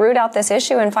really root out this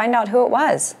issue and find out who it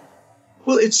was?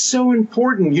 Well, it's so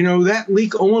important. You know, that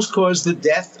leak almost caused the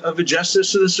death of a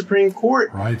justice of the Supreme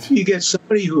Court. Right. You get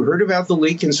somebody who heard about the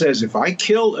leak and says, if I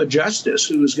kill a justice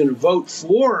who is going to vote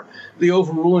for the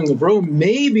overruling of Roe,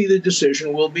 maybe the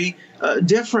decision will be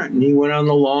different. And he went on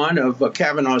the lawn of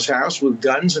Kavanaugh's house with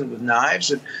guns and with knives,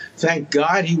 and thank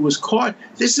God he was caught.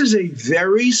 This is a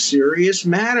very serious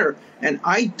matter, and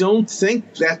I don't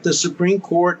think that the Supreme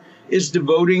Court is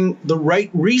devoting the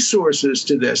right resources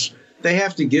to this. They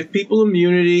have to give people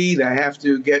immunity. They have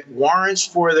to get warrants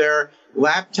for their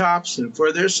laptops and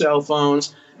for their cell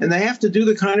phones. And they have to do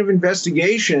the kind of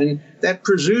investigation that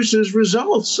produces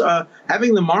results.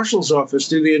 Having the marshal's office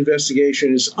do the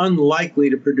investigation is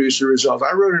unlikely to produce a result.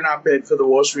 I wrote an op-ed for the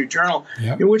Wall Street Journal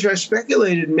in which I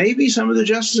speculated maybe some of the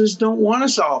justices don't want to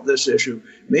solve this issue.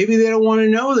 Maybe they don't want to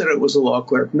know that it was a law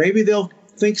clerk. Maybe they'll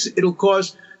think it'll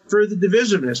cause further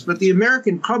divisiveness. But the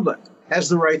American public has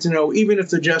the right to know, even if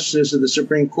the justices of the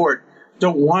Supreme Court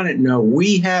don't want to know.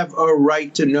 We have a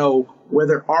right to know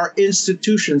whether our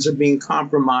institutions are being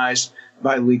compromised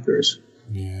by leakers.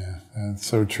 Yeah, that's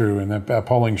so true. And that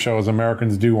polling shows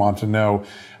Americans do want to know.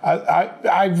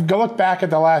 I've looked back at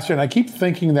the last year, and I keep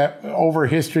thinking that over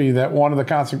history that one of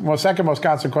the second most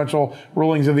consequential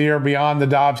rulings of the year beyond the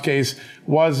Dobbs case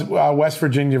was West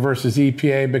Virginia versus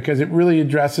EPA, because it really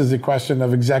addresses the question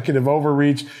of executive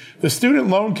overreach. The student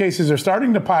loan cases are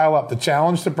starting to pile up. The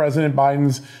challenge to President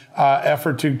Biden's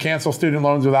effort to cancel student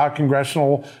loans without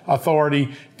congressional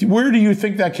authority. Where do you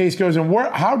think that case goes, and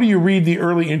how do you read the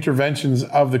early interventions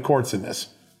of the courts in this?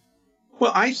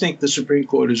 Well, I think the Supreme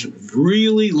Court is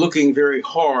really looking very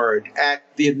hard at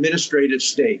the administrative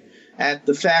state, at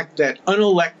the fact that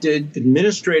unelected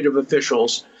administrative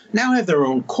officials now have their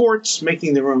own courts,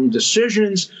 making their own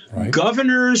decisions. Right.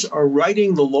 Governors are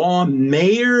writing the law.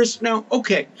 Mayors. Now,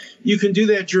 okay, you can do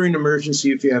that during an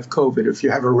emergency if you have COVID, if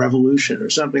you have a revolution or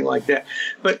something like that.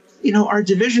 But, you know, our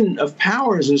division of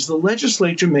powers is the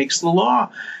legislature makes the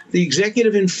law. The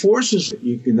executive enforces it.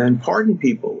 You can then pardon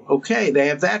people. Okay, they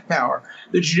have that power.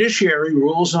 The judiciary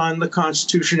rules on the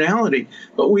constitutionality.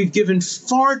 But we've given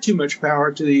far too much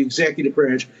power to the executive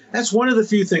branch. That's one of the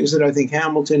few things that I think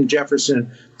Hamilton and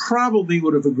Jefferson probably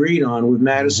would have agreed on with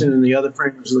Madison and the other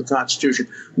framers of the Constitution.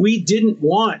 We didn't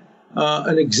want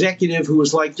an executive who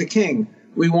was like the king.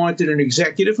 We wanted an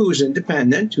executive who was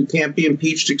independent, who can't be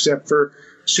impeached except for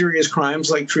serious crimes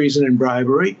like treason and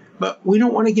bribery. But we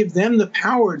don't want to give them the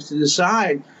power to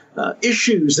decide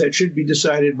issues that should be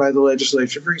decided by the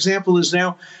legislature. For example, there's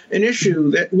now an issue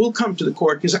that will come to the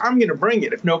court, because I'm going to bring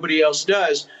it if nobody else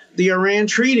does, the Iran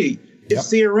Treaty. If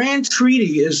the Iran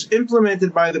Treaty is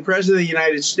implemented by the President of the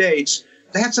United States,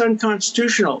 that's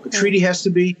unconstitutional. The treaty has to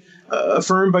be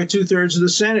affirmed by 2/3 of the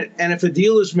Senate. And if a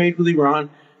deal is made with Iran,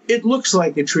 it looks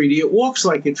like a treaty, it walks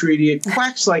like a treaty, it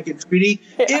quacks like a treaty.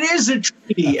 It is a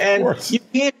treaty. And you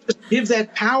can't just give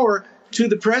that power to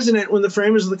the president when the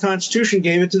framers of the Constitution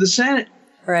gave it to the Senate.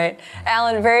 Right.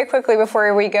 Alan, very quickly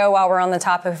before we go, while we're on the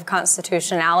topic of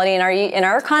constitutionality, in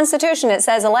our Constitution, it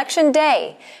says Election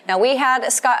Day. Now, we had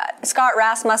Scott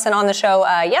Rasmussen on the show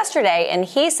yesterday, and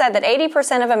he said that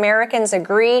 80% of Americans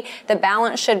agree that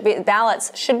ballots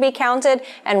should be counted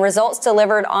and results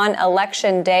delivered on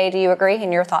Election Day. Do you agree?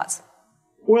 And your thoughts?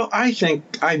 Well, I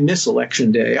think I miss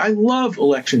Election Day. I love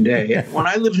Election Day. When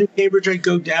I lived in Cambridge, I'd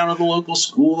go down to the local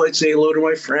school. I'd say hello to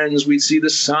my friends. We'd see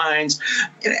the signs.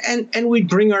 And we'd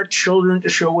bring our children to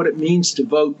show what it means to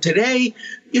vote. Today,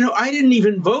 you know, I didn't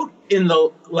even vote in the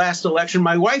last election.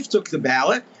 My wife took the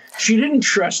ballot. She didn't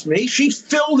trust me. She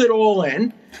filled it all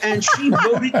in, and she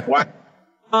voted twice.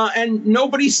 And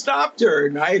nobody stopped her.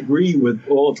 And I agree with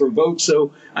all of her votes,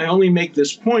 so I only make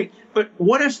this point. But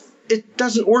what if it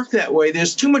doesn't work that way?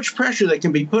 There's too much pressure that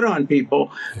can be put on people.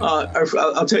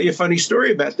 I'll tell you a funny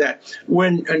story about that.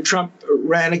 When Trump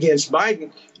ran against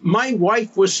Biden, my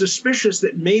wife was suspicious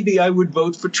that maybe I would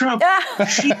vote for Trump.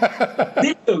 She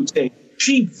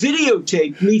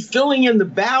videotaped me filling in the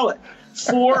ballot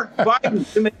for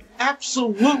Biden to make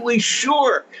absolutely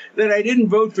sure that I didn't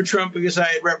vote for Trump because I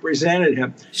had represented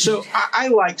him. So I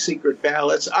like secret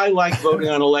ballots. I like voting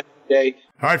on election day.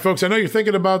 All right, folks, I know you're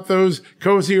thinking about those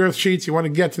Cozy Earth sheets. You want to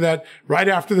get to that right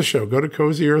after the show. Go to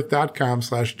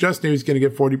cozyearth.com/justnews. Going to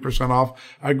get 40% off.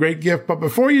 A great gift. But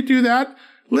before you do that,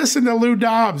 listen to Lou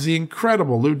Dobbs, the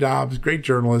incredible Lou Dobbs, great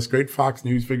journalist, great Fox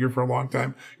News figure for a long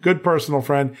time, good personal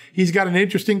friend. He's got an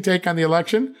interesting take on the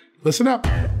election. Listen up.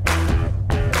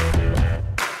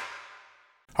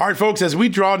 All right, folks, as we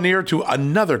draw near to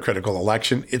another critical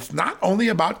election, it's not only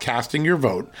about casting your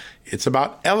vote, it's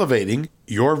about elevating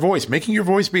your voice, making your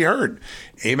voice be heard.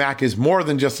 AMAC is more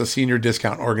than just a senior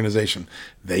discount organization.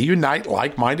 They unite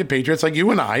like-minded patriots like you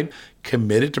and I,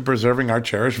 committed to preserving our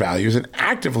cherished values and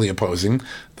actively opposing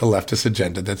the leftist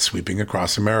agenda that's sweeping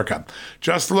across America.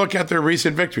 Just look at their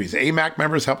recent victories. AMAC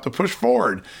members helped to push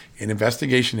forward an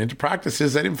investigation into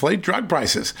practices that inflate drug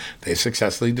prices. They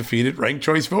successfully defeated ranked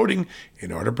choice voting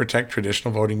in order to protect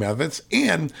traditional voting methods,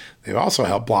 and they've also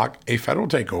helped block a federal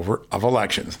takeover of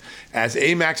elections. As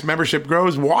AMAC's membership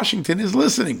grows, Washington is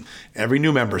listening. Every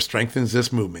new member strengthens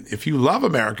this movement. If you love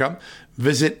America,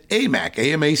 visit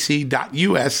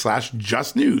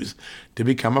amac.us/justnews to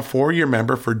become a 4-year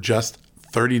member for just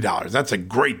 $30. That's a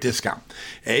great discount.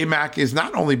 AMAC is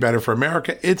not only better for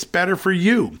America, it's better for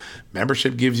you.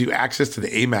 Membership gives you access to the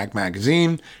AMAC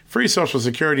magazine, free Social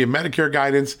Security and Medicare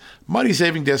guidance,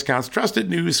 money-saving discounts, trusted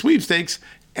news, sweepstakes,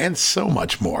 and so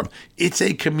much more. It's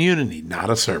a community, not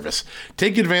a service.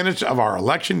 Take advantage of our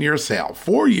election year sale,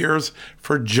 4 years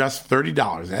for just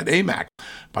 $30 at AMAC.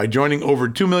 By joining over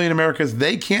 2 million Americans,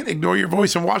 they can't ignore your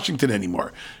voice in Washington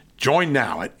anymore. Join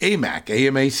now at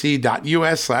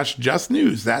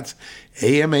amac.us/justnews. That's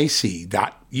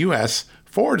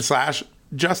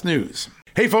amac.us/justnews.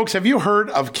 Hey folks, have you heard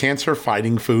of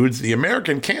cancer-fighting foods? The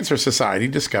American Cancer Society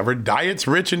discovered diets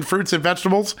rich in fruits and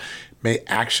vegetables may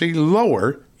actually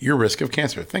lower your risk of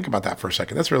cancer. Think about that for a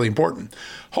second. That's really important.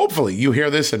 Hopefully you hear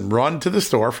this and run to the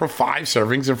store for 5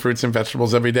 servings of fruits and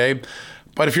vegetables every day.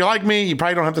 But if you're like me, you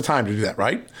probably don't have the time to do that,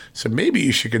 right? So maybe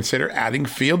you should consider adding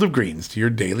Field of Greens to your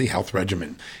daily health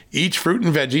regimen. Each fruit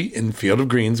and veggie in Field of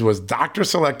Greens was doctor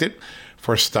selected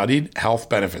for studied health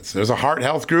benefits. There's a heart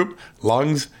health group,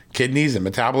 lungs, kidneys, and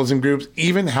metabolism groups,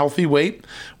 even healthy weight.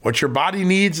 What your body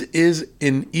needs is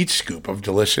in each scoop of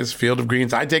delicious Field of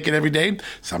Greens. I take it every day.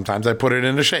 Sometimes I put it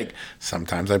in a shake.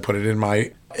 Sometimes I put it in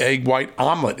my egg white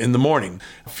omelet in the morning.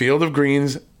 Field of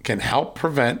Greens can help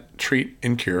prevent, treat,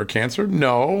 and cure cancer?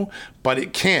 No, but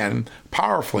it can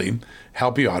powerfully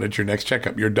help you out at your next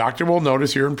checkup. Your doctor will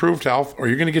notice your improved health, or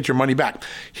you're going to get your money back.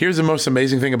 Here's the most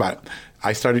amazing thing about it.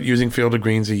 I started using Field of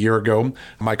Greens a year ago.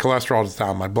 My cholesterol is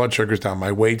down, my blood sugar's down,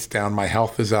 my weight's down, my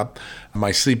health is up,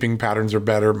 my sleeping patterns are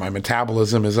better, my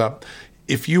metabolism is up.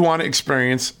 If you want to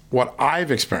experience what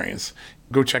I've experienced,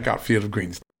 go check out Field of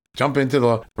Greens. Jump into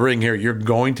the ring here. You're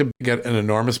going to get an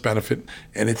enormous benefit,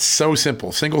 and it's so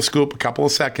simple. Single scoop, a couple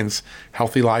of seconds,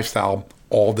 healthy lifestyle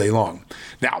all day long.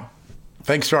 Now,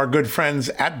 thanks to our good friends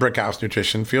at Brickhouse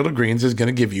Nutrition, Field of Greens is going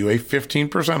to give you a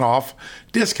 15% off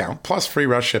discount plus free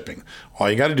rush shipping. All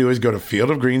you got to do is go to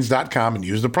fieldofgreens.com and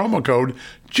use the promo code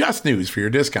JUSTNEWS for your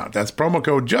discount. That's promo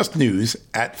code JUSTNEWS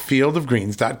at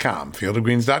fieldofgreens.com.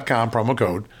 Fieldofgreens.com, promo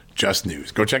code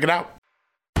JUSTNEWS. Go check it out.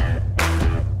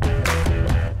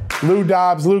 Lou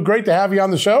Dobbs. Lou, great to have you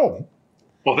on the show.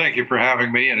 Well, thank you for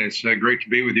having me, and it's great to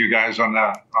be with you guys on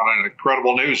an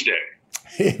incredible news day.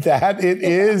 That it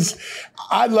is.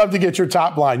 I'd love to get your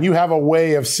top line. You have a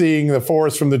way of seeing the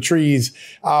forest from the trees.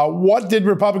 What did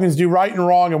Republicans do right and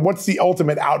wrong, and what's the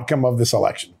ultimate outcome of this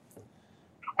election?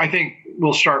 I think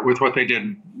we'll start with what they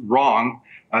did wrong.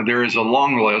 There is a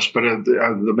long list, but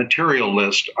the material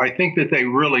list, I think that they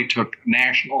really took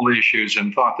national issues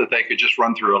and thought that they could just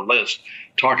run through a list,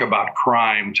 talk about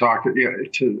crime, talk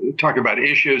about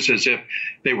issues as if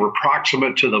they were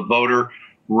proximate to the voter,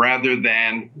 rather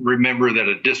than remember that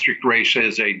a district race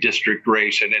is a district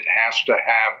race and it has to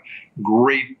have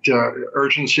great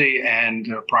urgency and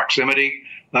proximity.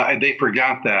 They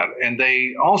forgot that. And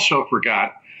they also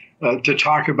forgot to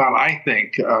talk about, I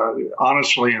think,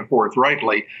 honestly and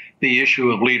forthrightly, the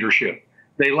issue of leadership.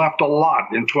 They left a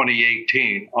lot in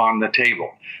 2018 on the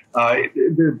table.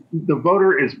 The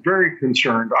voter is very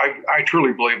concerned. I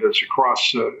truly believe this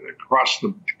across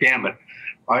the gamut.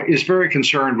 Is very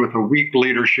concerned with the weak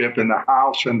leadership in the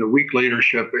House and the weak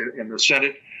leadership in the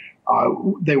Senate.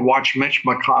 They watch Mitch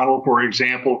McConnell, for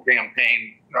example,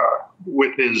 campaign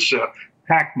with his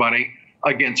PAC money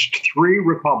against 3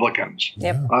 Republicans.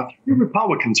 Yep. 3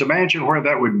 Republicans. Imagine where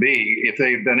that would be if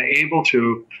they'd been able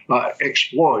to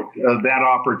exploit that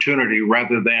opportunity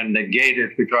rather than negate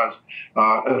it because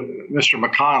Mr.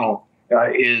 McConnell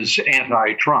is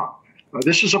anti-Trump.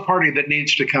 This is a party that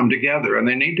needs to come together, and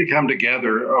they need to come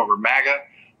together over MAGA,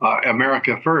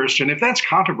 America First. And if that's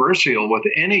controversial with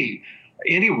any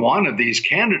one of these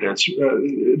candidates,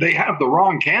 they have the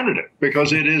wrong candidate,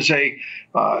 because it is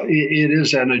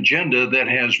an agenda that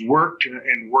has worked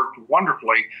and worked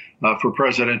wonderfully for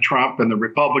President Trump and the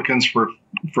Republicans for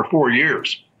 4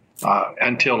 years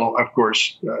until, of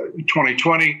course,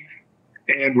 2020,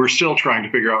 and we're still trying to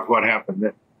figure out what happened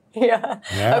then. Yeah.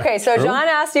 Okay. So John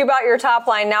asked you about your top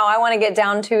line. Now I want to get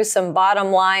down to some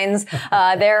bottom lines.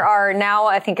 There are now,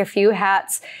 I think, a few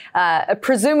hats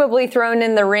presumably thrown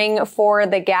in the ring for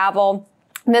the gavel.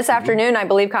 This afternoon, I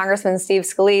believe Congressman Steve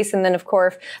Scalise, and then of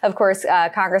course,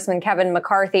 Congressman Kevin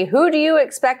McCarthy. Who do you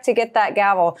expect to get that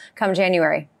gavel come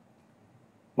January?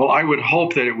 Well, I would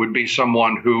hope that it would be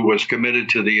someone who was committed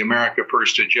to the America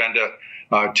First agenda,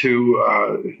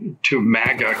 to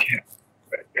MAGA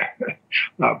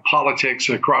politics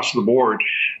across the board.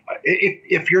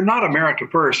 If you're not America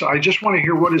First, I just want to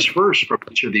hear what is first from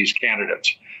each of these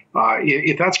candidates.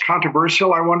 If that's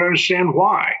controversial, I want to understand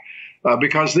why.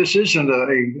 Because this isn't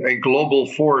a global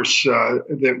force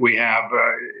that we have.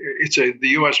 It's the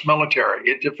U.S. military.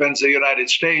 It defends the United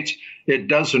States. It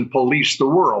doesn't police the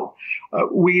world.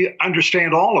 We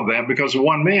understand all of that because of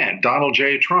one man, Donald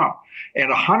J. Trump. And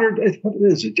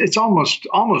it's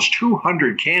almost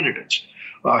 200 candidates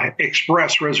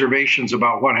express reservations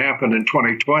about what happened in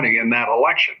 2020 in that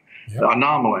election. Yep.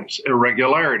 Anomalies,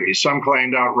 irregularities, some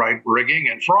claimed outright rigging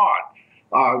and fraud.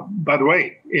 By the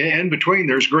way, in between,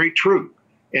 there's great truth.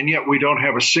 And yet we don't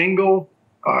have a single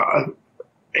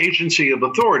agency of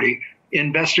authority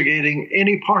investigating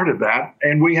any part of that.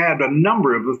 And we had a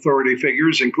number of authority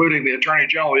figures, including the Attorney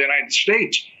General of the United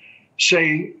States,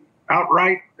 say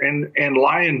outright and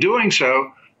lie in doing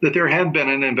so that there had been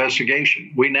an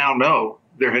investigation. We now know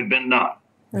there had been none.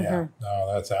 Yeah,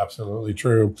 no, that's absolutely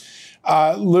true.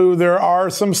 Lou, there are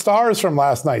some stars from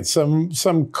last night, some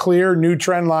clear new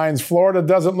trend lines. Florida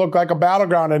doesn't look like a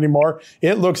battleground anymore.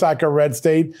 It looks like a red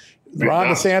state. Ron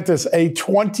DeSantis, a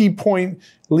 20-point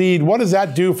lead. What does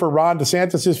that do for Ron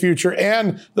DeSantis' future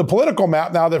and the political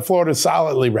map now that Florida is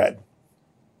solidly red?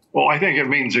 Well, I think it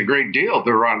means a great deal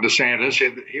to Ron DeSantis.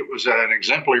 It was an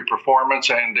exemplary performance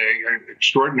and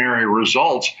extraordinary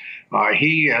results.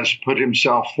 He has put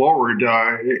himself forward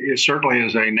certainly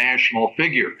as a national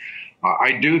figure.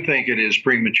 I do think it is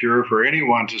premature for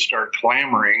anyone to start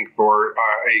clamoring for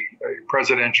a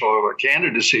presidential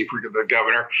candidacy for the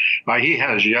governor. He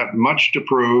has yet much to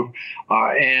prove,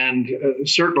 and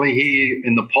certainly he,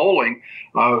 in the polling,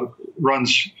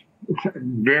 runs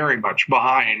very much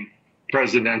behind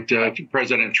President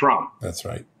Trump. That's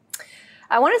right.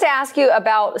 I wanted to ask you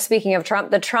about, speaking of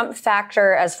Trump, the Trump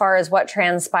factor as far as what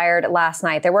transpired last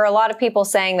night. There were a lot of people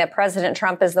saying that President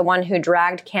Trump is the one who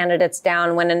dragged candidates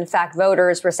down when, in fact,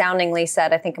 voters resoundingly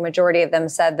said, I think a majority of them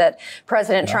said that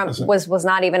President Trump was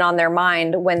not even on their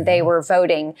mind when they were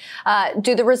voting.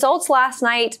 Do the results last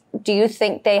night, do you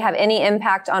think they have any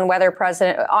impact on whether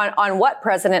on what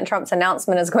President Trump's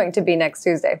announcement is going to be next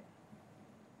Tuesday?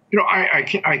 You know,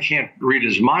 I can't read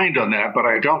his mind on that, but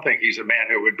I don't think he's a man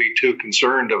who would be too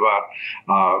concerned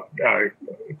about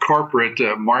corporate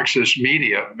Marxist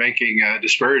media making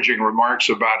disparaging remarks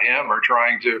about him or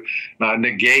trying to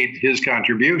negate his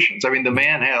contributions. I mean, the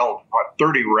man held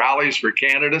 30 rallies for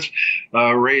candidates,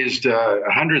 raised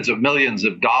hundreds of millions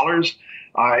of dollars,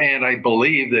 and I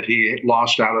believe that he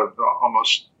lost out of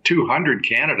almost 200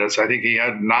 candidates. I think he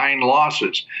had 9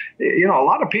 losses. You know, a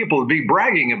lot of people would be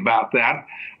bragging about that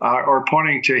or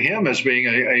pointing to him as being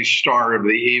a star of the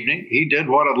evening. He did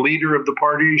what a leader of the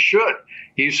party should.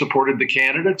 He supported the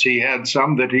candidates. He had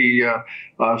some that he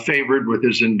favored with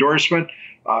his endorsement,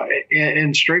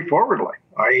 and straightforwardly,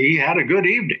 he had a good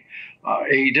evening.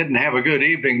 He didn't have a good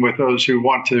evening with those who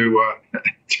want to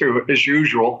as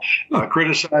usual,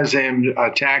 criticize him,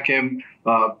 attack him.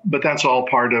 But that's all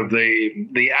part of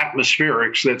the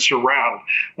atmospherics that surround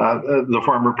the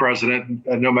former president,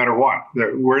 no matter what.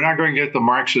 We're not going to get the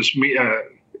Marxist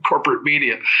corporate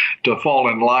media to fall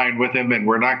in line with him, and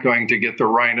we're not going to get the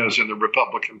rhinos in the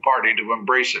Republican Party to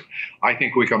embrace it. I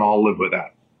think we can all live with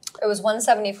that. It was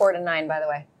 174-9, by the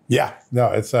way. Yeah, no,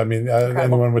 it's, I mean,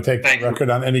 anyone would take that record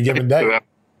on any given day.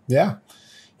 Yeah.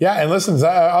 Yeah. And listen,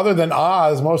 other than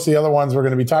Oz, most of the other ones were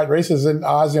going to be tight races, and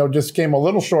Oz, just came a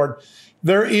little short.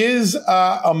 There is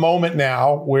a moment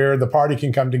now where the party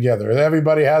can come together.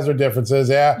 Everybody has their differences.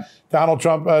 Yeah. Donald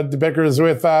Trump bickers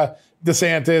with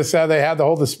DeSantis. They had the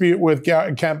whole dispute with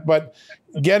Kemp, but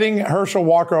getting Herschel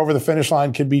Walker over the finish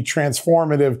line could be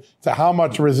transformative to how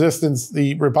much resistance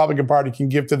the Republican Party can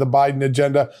give to the Biden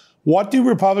agenda. What do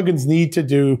Republicans need to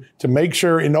do to make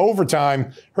sure in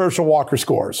overtime Herschel Walker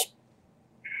scores?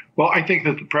 Well, I think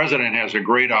that the president has a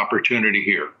great opportunity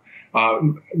here.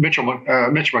 Mitch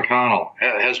McConnell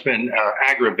has been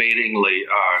aggravatingly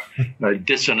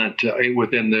dissonant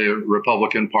within the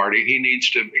Republican Party. He needs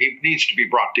to be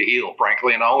brought to heel,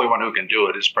 frankly, and the only one who can do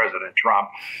it is President Trump.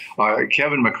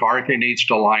 Kevin McCarthy needs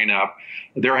to line up.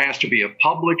 There has to be a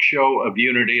public show of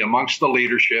unity amongst the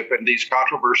leadership and these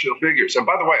controversial figures. And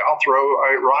by the way, I'll throw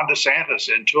Ron DeSantis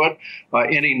into it,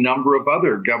 any number of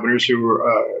other governors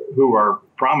who are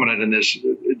prominent in this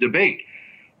debate.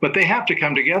 But they have to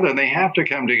come together, and they have to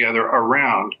come together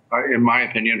around, in my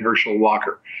opinion, Herschel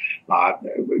Walker.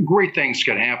 Great things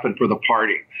can happen for the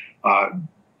party.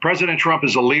 President Trump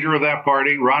is a leader of that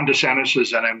party. Ron DeSantis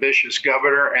is an ambitious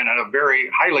governor and a very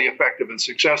highly effective and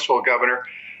successful governor.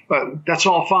 That's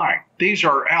all fine. These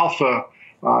are alpha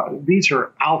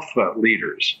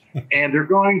leaders, and they're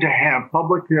going to have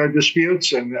public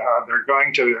disputes, and they're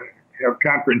going to have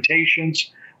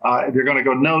confrontations. They're going to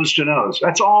go nose to nose.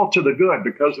 That's all to the good,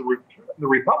 because the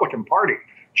Republican Party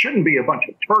shouldn't be a bunch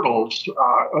of turtles,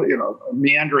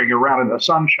 meandering around in the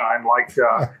sunshine like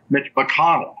Mitch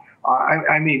McConnell.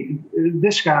 I mean,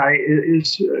 this guy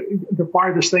is the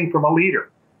farthest thing from a leader.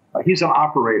 He's an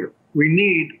operator. We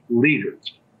need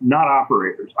leaders, not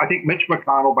operators. I think Mitch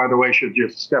McConnell, by the way, should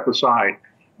just step aside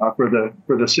for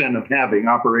the sin of having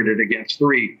operated against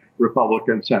 3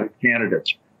 Republican Senate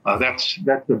candidates. That's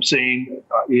obscene.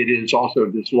 It is also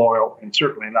disloyal, and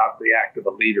certainly not the act of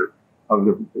a leader of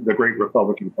the great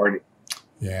Republican Party.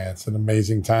 Yeah, it's an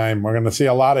amazing time. We're going to see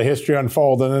a lot of history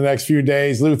unfold in the next few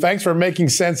days. Lou, thanks for making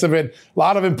sense of it. A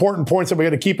lot of important points that we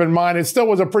got to keep in mind. It still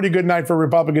was a pretty good night for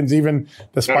Republicans, even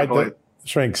despite the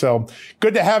shrink. So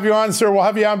good to have you on, sir. We'll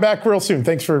have you on back real soon.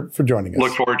 Thanks for joining us.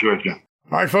 Look forward to it, Jim.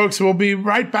 All right, folks, we'll be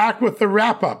right back with the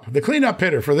wrap-up. The cleanup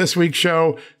hitter for this week's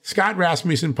show, Scott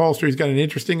Rasmussen, Pollster. He's got an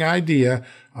interesting idea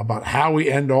about how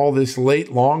we end all this late,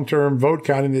 long-term vote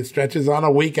counting that stretches on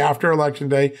a week after Election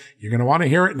Day. You're going to want to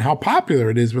hear it and how popular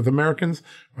it is with Americans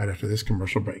right after this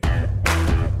commercial break.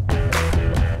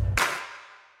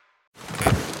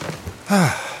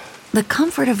 The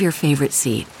comfort of your favorite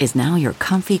seat is now your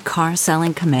comfy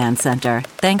car-selling command center,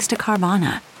 thanks to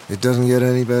Carvana. It doesn't get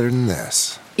any better than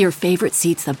this. Your favorite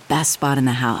seat's the best spot in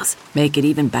the house. Make it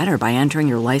even better by entering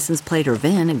your license plate or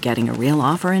VIN and getting a real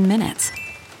offer in minutes.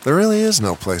 There really is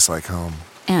no place like home.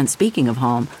 And speaking of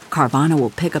home, Carvana will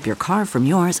pick up your car from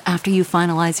yours after you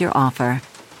finalize your offer.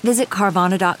 Visit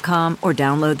Carvana.com or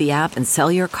download the app and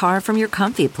sell your car from your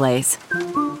comfy place.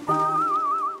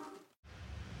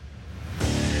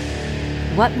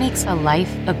 What makes a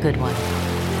life a good one?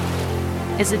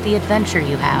 Is it the adventure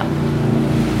you have?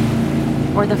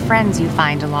 Or the friends you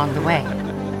find along the way?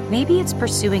 Maybe it's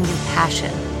pursuing your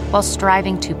passion while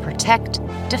striving to protect,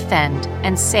 defend,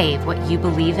 and save what you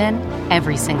believe in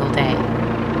every single day.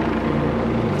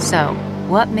 So,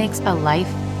 what makes a life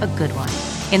a good one?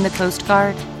 In the Coast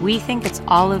Guard, we think it's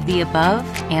all of the above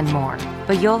and more,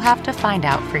 but you'll have to find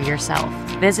out for yourself.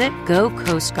 Visit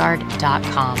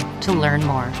gocoastguard.com to learn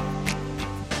more.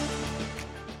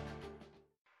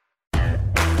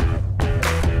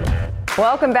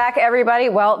 Welcome back, everybody.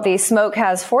 Well, the smoke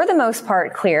has, for the most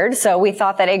part, cleared. So we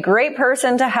thought that a great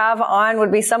person to have on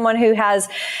would be someone he's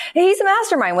a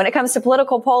mastermind when it comes to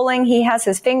political polling. He has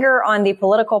his finger on the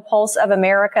political pulse of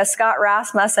America. Scott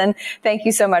Rasmussen, thank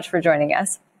you so much for joining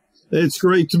us. It's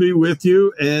great to be with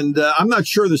you. And I'm not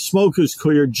sure the smoke is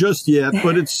cleared just yet,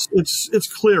 but it's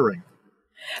clearing.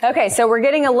 Okay, so we're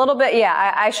getting a little bit,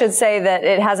 I should say that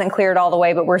it hasn't cleared all the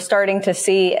way, but we're starting to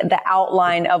see the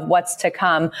outline of what's to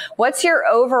come. What's your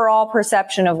overall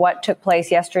perception of what took place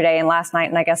yesterday and last night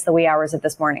and I guess the wee hours of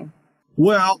this morning?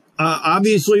 Well,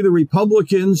 obviously the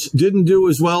Republicans didn't do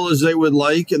as well as they would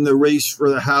like in the race for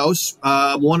the House.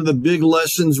 One of the big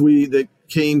lessons that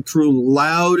came through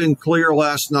loud and clear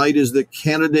last night is that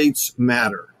candidates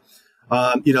matter.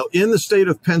 In the state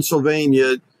of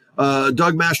Pennsylvania,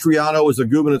 Doug Mastriano was a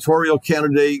gubernatorial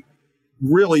candidate,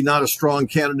 really not a strong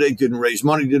candidate, didn't raise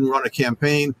money, didn't run a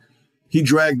campaign. He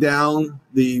dragged down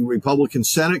the Republican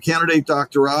Senate candidate,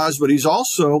 Dr. Oz, but he's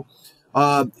also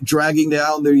dragging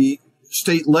down the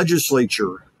state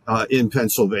legislature in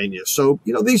Pennsylvania. So,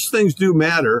 these things do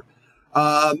matter.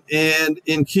 And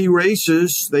in key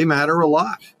races, they matter a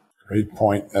lot. Great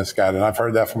point, Scott. And I've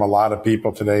heard that from a lot of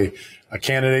people today. A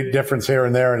candidate difference here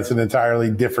and there, and it's an entirely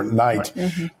different night.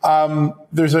 Mm-hmm.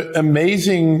 There's an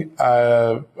amazing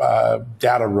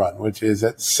data run, which is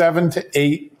that 7 to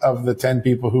 8 of the 10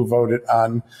 people who voted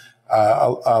on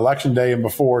Election Day and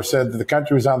before said that the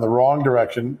country was on the wrong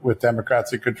direction with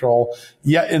Democrats in control.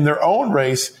 Yet in their own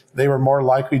race, they were more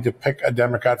likely to pick a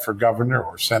Democrat for governor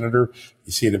or senator.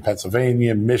 You see it in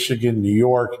Pennsylvania, Michigan, New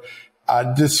York.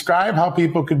 Describe how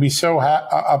people could be so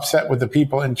upset with the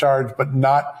people in charge, but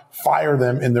not fire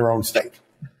them in their own state.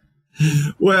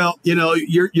 Well,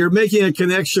 you're making a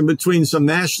connection between some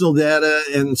national data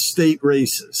and state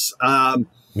races.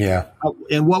 Yeah.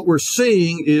 And what we're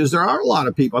seeing is there are a lot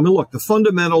of people. I mean, look, the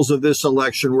fundamentals of this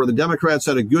election were the Democrats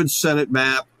had a good Senate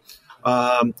map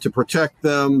to protect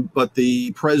them, but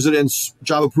the president's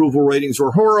job approval ratings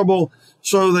were horrible.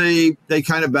 So they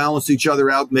kind of balanced each other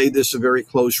out, made this a very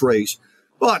close race.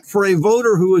 But for a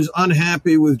voter who is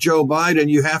unhappy with Joe Biden,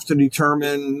 you have to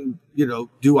determine,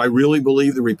 do I really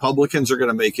believe the Republicans are going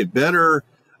to make it better?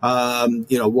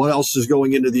 What else is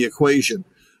going into the equation?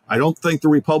 I don't think the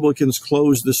Republicans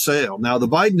closed the sale. Now, the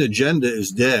Biden agenda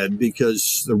is dead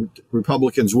because the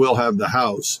Republicans will have the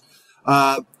House.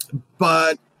 But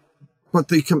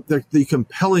the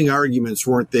compelling arguments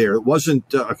weren't there. It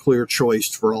wasn't a clear choice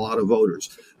for a lot of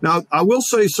voters. Now, I will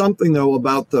say something, though,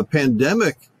 about the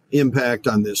pandemic impact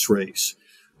on this race,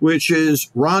 which is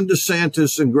Ron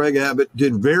DeSantis and Greg Abbott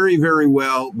did very, very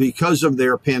well because of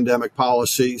their pandemic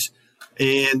policies.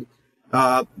 And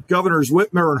Governors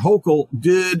Whitmer and Hochul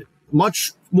did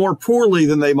much more poorly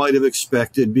than they might have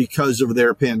expected because of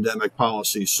their pandemic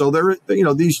policies. So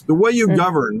the way you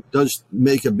govern does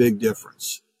make a big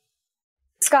difference.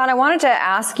 Scott, I wanted to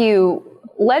ask you,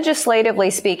 legislatively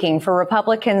speaking, for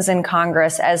Republicans in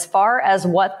Congress, as far as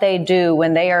what they do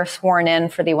when they are sworn in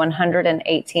for the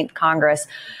 118th Congress,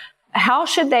 how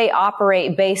should they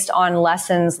operate based on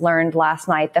lessons learned last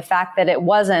night? The fact that it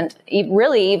wasn't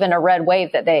really even a red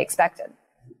wave that they expected.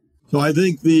 So I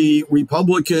think the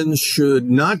Republicans should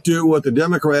not do what the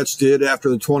Democrats did after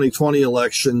the 2020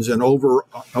 elections and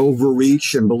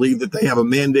overreach and believe that they have a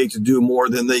mandate to do more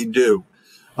than they do.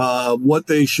 What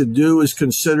they should do is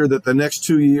consider that the next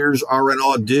 2 years are an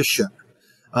audition,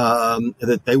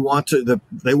 that they want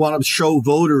to show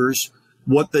voters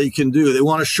what they can do. They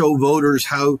want to show voters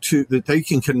that they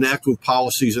can connect with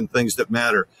policies and things that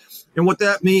matter. And what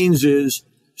that means is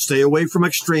stay away from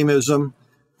extremism,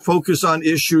 focus on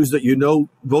issues that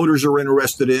voters are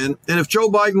interested in. And if Joe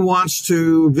Biden wants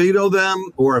to veto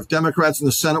them, or if Democrats in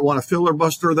the Senate want to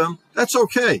filibuster them, that's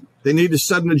okay. They need to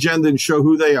set an agenda and show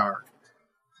who they are.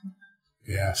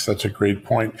 Yeah, such a great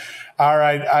point. All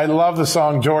right. I love the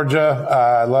song Georgia.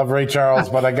 I love Ray Charles,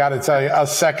 but I got to tell you, a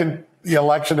second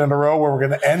election in a row where we're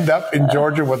going to end up in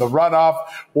Georgia with a runoff.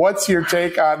 What's your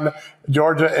take on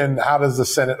Georgia, and how does the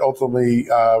Senate ultimately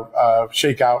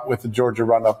shake out with the Georgia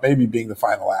runoff maybe being the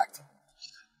final act?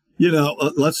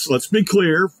 Let's be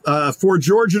clear. For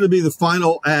Georgia to be the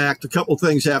final act, a couple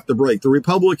things have to break. The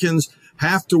Republicans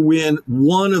have to win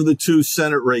one of the two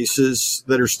Senate races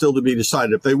that are still to be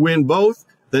decided. If they win both,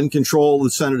 then control of the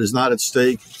Senate is not at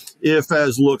stake. If,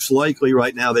 as looks likely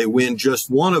right now, they win just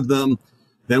one of them,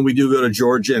 then we do go to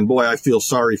Georgia. And boy, I feel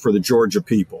sorry for the Georgia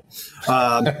people.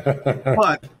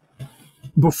 But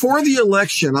before the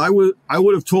election, I would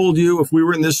have told you, if we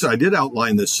were in this, I did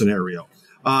outline this scenario,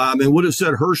 and would have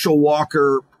said Herschel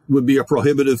Walker would be a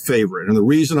prohibitive favorite. And the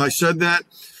reason I said that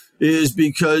is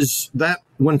because that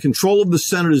when control of the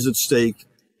Senate is at stake,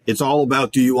 it's all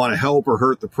about, do you want to help or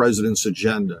hurt the president's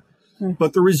agenda?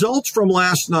 But the results from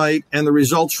last night and the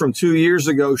results from 2 years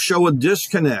ago show a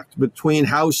disconnect between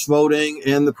House voting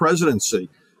and the presidency.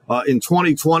 In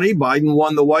 2020, Biden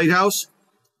won the White House.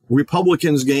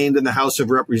 Republicans gained in the House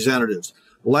of Representatives.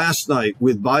 Last night,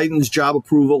 with Biden's job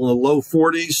approval in the low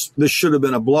 40s, this should have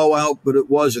been a blowout, but it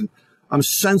wasn't. I'm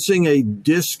sensing a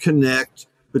disconnect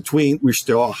between, we're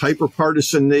still a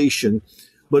hyper-partisan nation,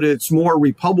 but it's more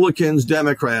Republicans,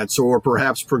 Democrats, or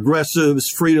perhaps progressives,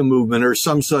 freedom movement, or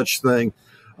some such thing,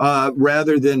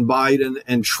 rather than Biden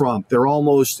and Trump.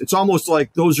 It's almost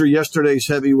like those are yesterday's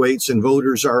heavyweights and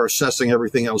voters are assessing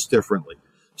everything else differently.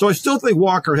 So I still think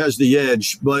Walker has the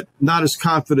edge, but not as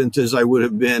confident as I would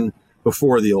have been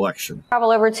before the election. Travel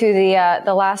over to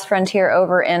the last frontier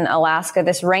over in Alaska.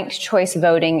 This ranked choice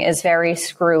voting is very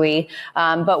screwy,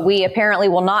 but we apparently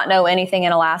will not know anything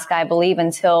in Alaska, I believe,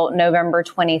 until November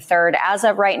 23rd. As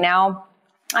of right now,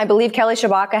 I believe Kelly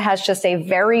Tshibaka has just a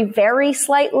very, very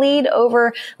slight lead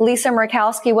over Lisa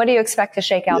Murkowski. What do you expect to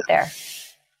shake out there?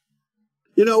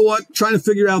 You know what? Trying to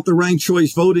figure out the ranked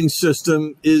choice voting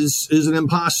system is an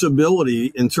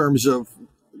impossibility in terms of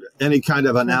any kind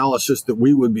of analysis that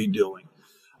we would be doing.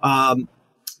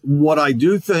 What I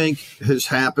do think has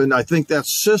happened, I think that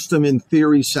system in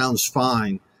theory sounds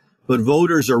fine, but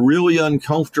voters are really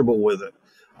uncomfortable with it.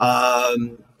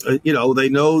 They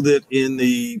know that in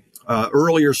the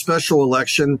earlier special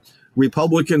election,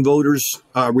 Republican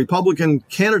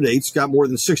candidates got more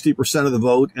than 60% of the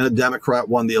vote, and a Democrat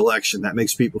won the election. That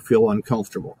makes people feel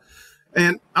uncomfortable.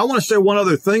 And I want to say one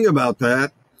other thing about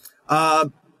that.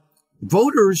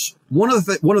 Voters, one of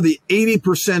the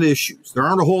 80% issues, there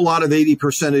aren't a whole lot of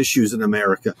 80% issues in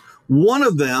America. One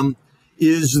of them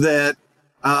is that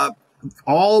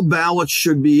all ballots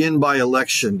should be in by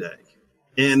Election Day,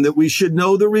 and that we should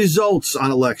know the results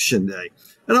on Election Day.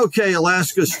 And okay,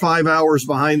 Alaska's 5 hours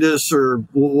behind us or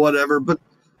whatever, but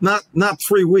not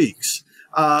 3 weeks.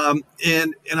 And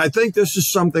I think this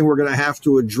is something we're going to have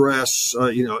to address,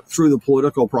 through the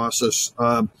political process.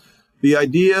 The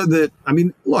idea that,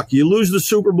 look, you lose the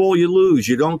Super Bowl, you lose.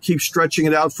 You don't keep stretching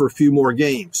it out for a few more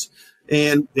games.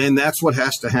 And that's what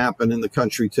has to happen in the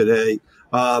country today.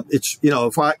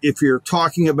 If you're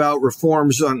talking about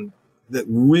reforms that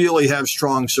really have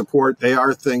strong support, they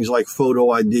are things like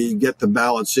photo ID, get the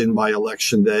ballots in by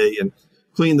Election Day, and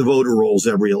clean the voter rolls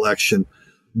every election.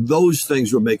 Those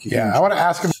things would make a huge difference. I want to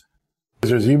ask him,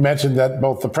 you mentioned that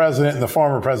both the president and the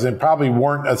former president probably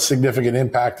weren't a significant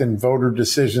impact in voter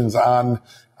decisions on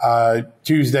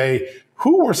Tuesday.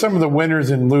 Who were some of the winners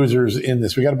and losers in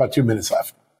this? We got about 2 minutes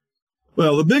left.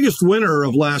 Well, the biggest winner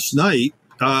of last night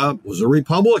was a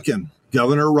Republican,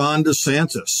 Governor Ron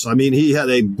DeSantis. He had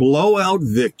a blowout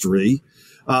victory,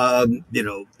 and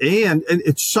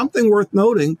it's something worth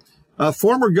noting.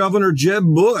 Former Governor Jeb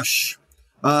Bush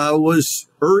was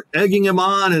egging him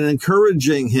on and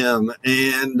encouraging him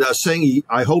and saying,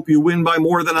 I hope you win by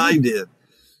more than I did.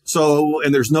 So,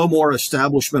 and there's no more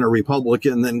establishment of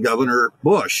Republican than Governor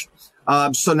Bush.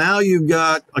 So now you've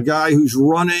got a guy who's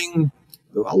running,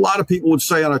 a lot of people would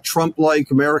say on a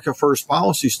Trump-like America First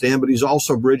policy stand, but he's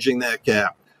also bridging that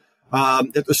gap.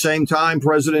 At the same time,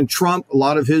 President Trump, a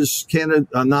lot of his candidate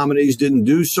nominees didn't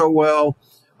do so well.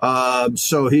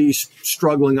 So he's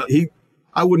struggling.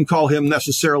 I wouldn't call him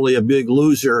necessarily a big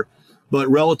loser, but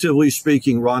relatively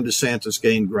speaking, Ron DeSantis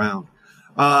gained ground.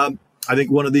 I think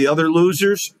one of the other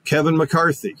losers, Kevin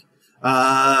McCarthy.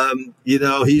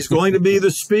 He's going to be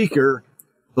the speaker,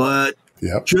 but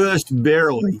just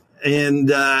barely.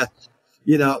 And,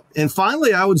 and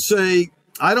finally, I would say,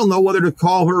 I don't know whether to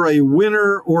call her a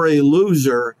winner or a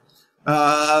loser,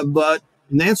 but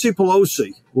Nancy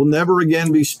Pelosi will never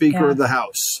again be Speaker of the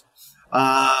House.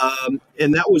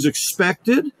 And that was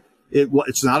expected.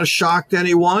 It's not a shock to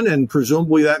anyone, and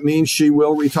presumably that means she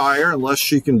will retire unless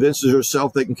she convinces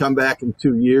herself they can come back in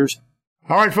 2 years.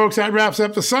 All right, folks, that wraps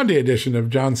up the Sunday edition of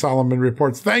John Solomon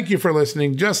Reports. Thank you for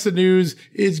listening. Just the News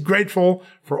is grateful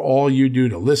for all you do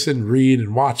to listen, read,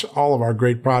 and watch all of our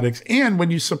great products. And when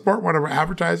you support one of our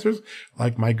advertisers,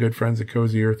 like my good friends at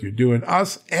Cozy Earth, you're doing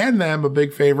us and them a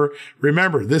big favor.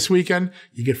 Remember, this weekend,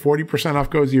 you get 40% off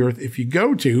Cozy Earth if you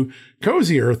go to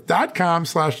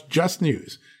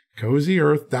CozyEarth.com/justnews.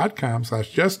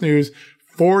 CozyEarth.com/justnews,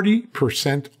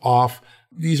 40% off.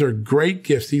 These are great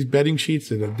gifts. These bedding sheets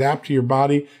that adapt to your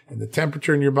body and the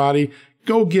temperature in your body.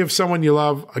 Go give someone you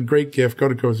love a great gift. Go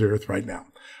to Cozy Earth right now.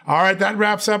 All right, that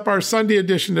wraps up our Sunday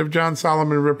edition of John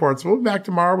Solomon Reports. We'll be back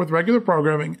tomorrow with regular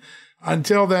programming.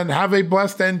 Until then, have a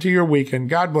blessed end to your weekend.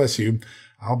 God bless you.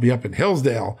 I'll be up in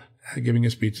Hillsdale giving a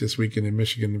speech this weekend in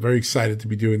Michigan. I'm very excited to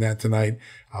be doing that tonight.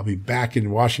 I'll be back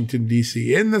in Washington,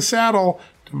 D.C. in the saddle.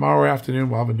 Tomorrow afternoon,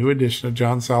 we'll have a new edition of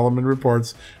John Solomon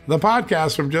Reports, the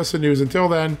podcast from Just the News. Until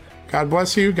then, God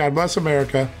bless you, God bless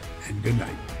America, and good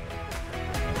night.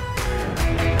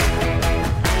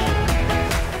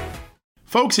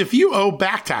 Folks, if you owe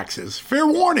back taxes, fair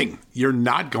warning, you're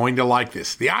not going to like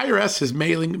this. The IRS is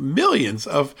mailing millions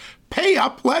of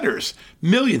pay-up letters.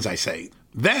 Millions, I say.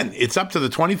 Then it's up to the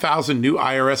 20,000 new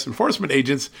IRS enforcement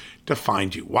agents to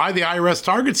find you. Why the IRS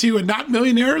targets you and not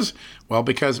millionaires? Well,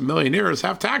 because millionaires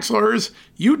have tax lawyers.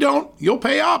 You don't. You'll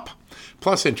pay up.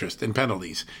 Plus interest and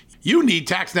penalties. You need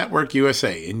Tax Network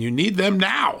USA, and you need them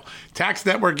now. Tax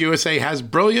Network USA has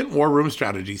brilliant war room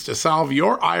strategies to solve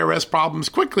your IRS problems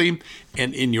quickly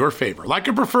and in your favor. Like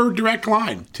a preferred direct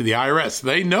line to the IRS.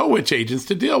 They know which agents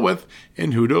to deal with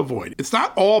and who to avoid. It's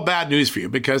not all bad news for you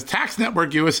because Tax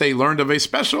Network USA learned of a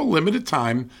special limited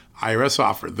time IRS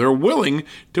offer. They're willing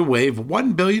to waive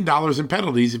 $1 billion in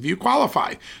penalties if you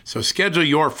qualify. So schedule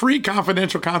your free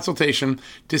confidential consultation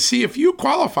to see if you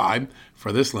qualify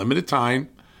for this limited time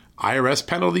IRS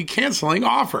penalty canceling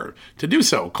offer. To do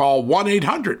so, call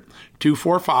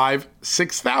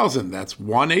 1-800-245-6000. That's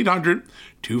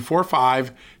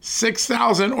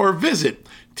 1-800-245-6000 or visit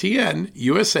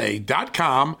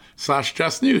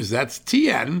tnusa.com/justnews. That's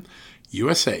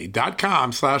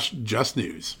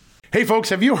tnusa.com/justnews. Hey folks,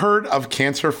 have you heard of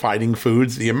cancer-fighting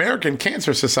foods? The American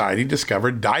Cancer Society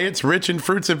discovered diets rich in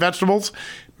fruits and vegetables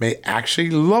may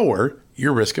actually lower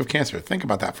your risk of cancer. Think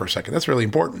about that for a second. That's really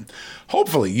important.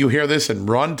 Hopefully you hear this and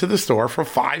run to the store for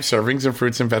 5 servings of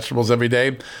fruits and vegetables every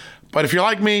day. But if you're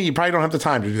like me, you probably don't have the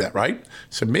time to do that, right?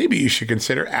 So maybe you should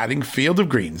consider adding Field of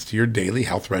Greens to your daily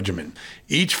health regimen.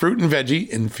 Each fruit and veggie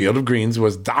in Field of Greens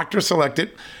was doctor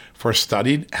selected for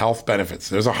studied health benefits.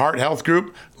 There's a heart health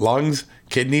group, lungs,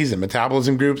 kidneys, and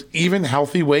metabolism groups, even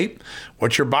healthy weight.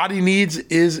 What your body needs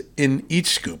is in each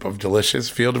scoop of delicious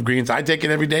Field of Greens. I take it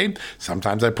every day.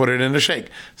 Sometimes I put it in a shake.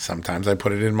 Sometimes I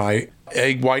put it in my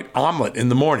egg white omelet in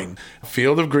the morning.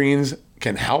 Field of Greens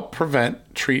can help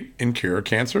prevent, treat, and cure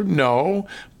cancer? No,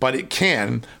 but it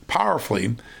can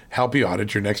powerfully help you out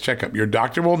at your next checkup. Your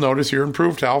doctor will notice your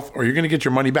improved health, or you're going to get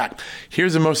your money back.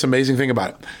 Here's the most amazing thing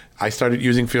about it. I started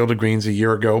using Field of Greens a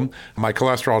year ago. My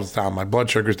cholesterol is down, my blood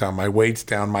sugar's down, my weight's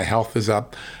down, my health is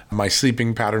up, my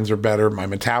sleeping patterns are better, my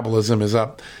metabolism is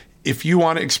up. If you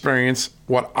want to experience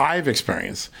what I've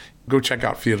experienced, go check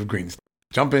out Field of Greens.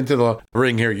 Jump into the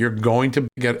ring here. You're going to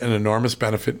get an enormous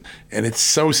benefit, and it's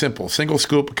so simple. Single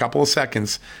scoop, a couple of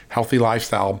seconds, healthy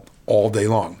lifestyle all day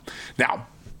long. Now,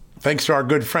 thanks to our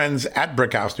good friends at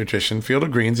Brickhouse Nutrition, Field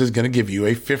of Greens is going to give you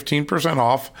a 15%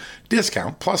 off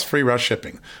discount plus free rush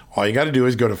shipping. All you got to do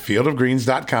is go to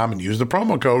fieldofgreens.com and use the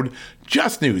promo code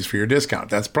JUSTNEWS for your discount.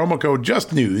 That's promo code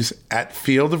JUSTNEWS at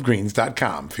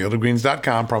fieldofgreens.com.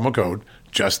 Fieldofgreens.com, promo code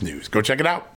JUSTNEWS. Go check it out.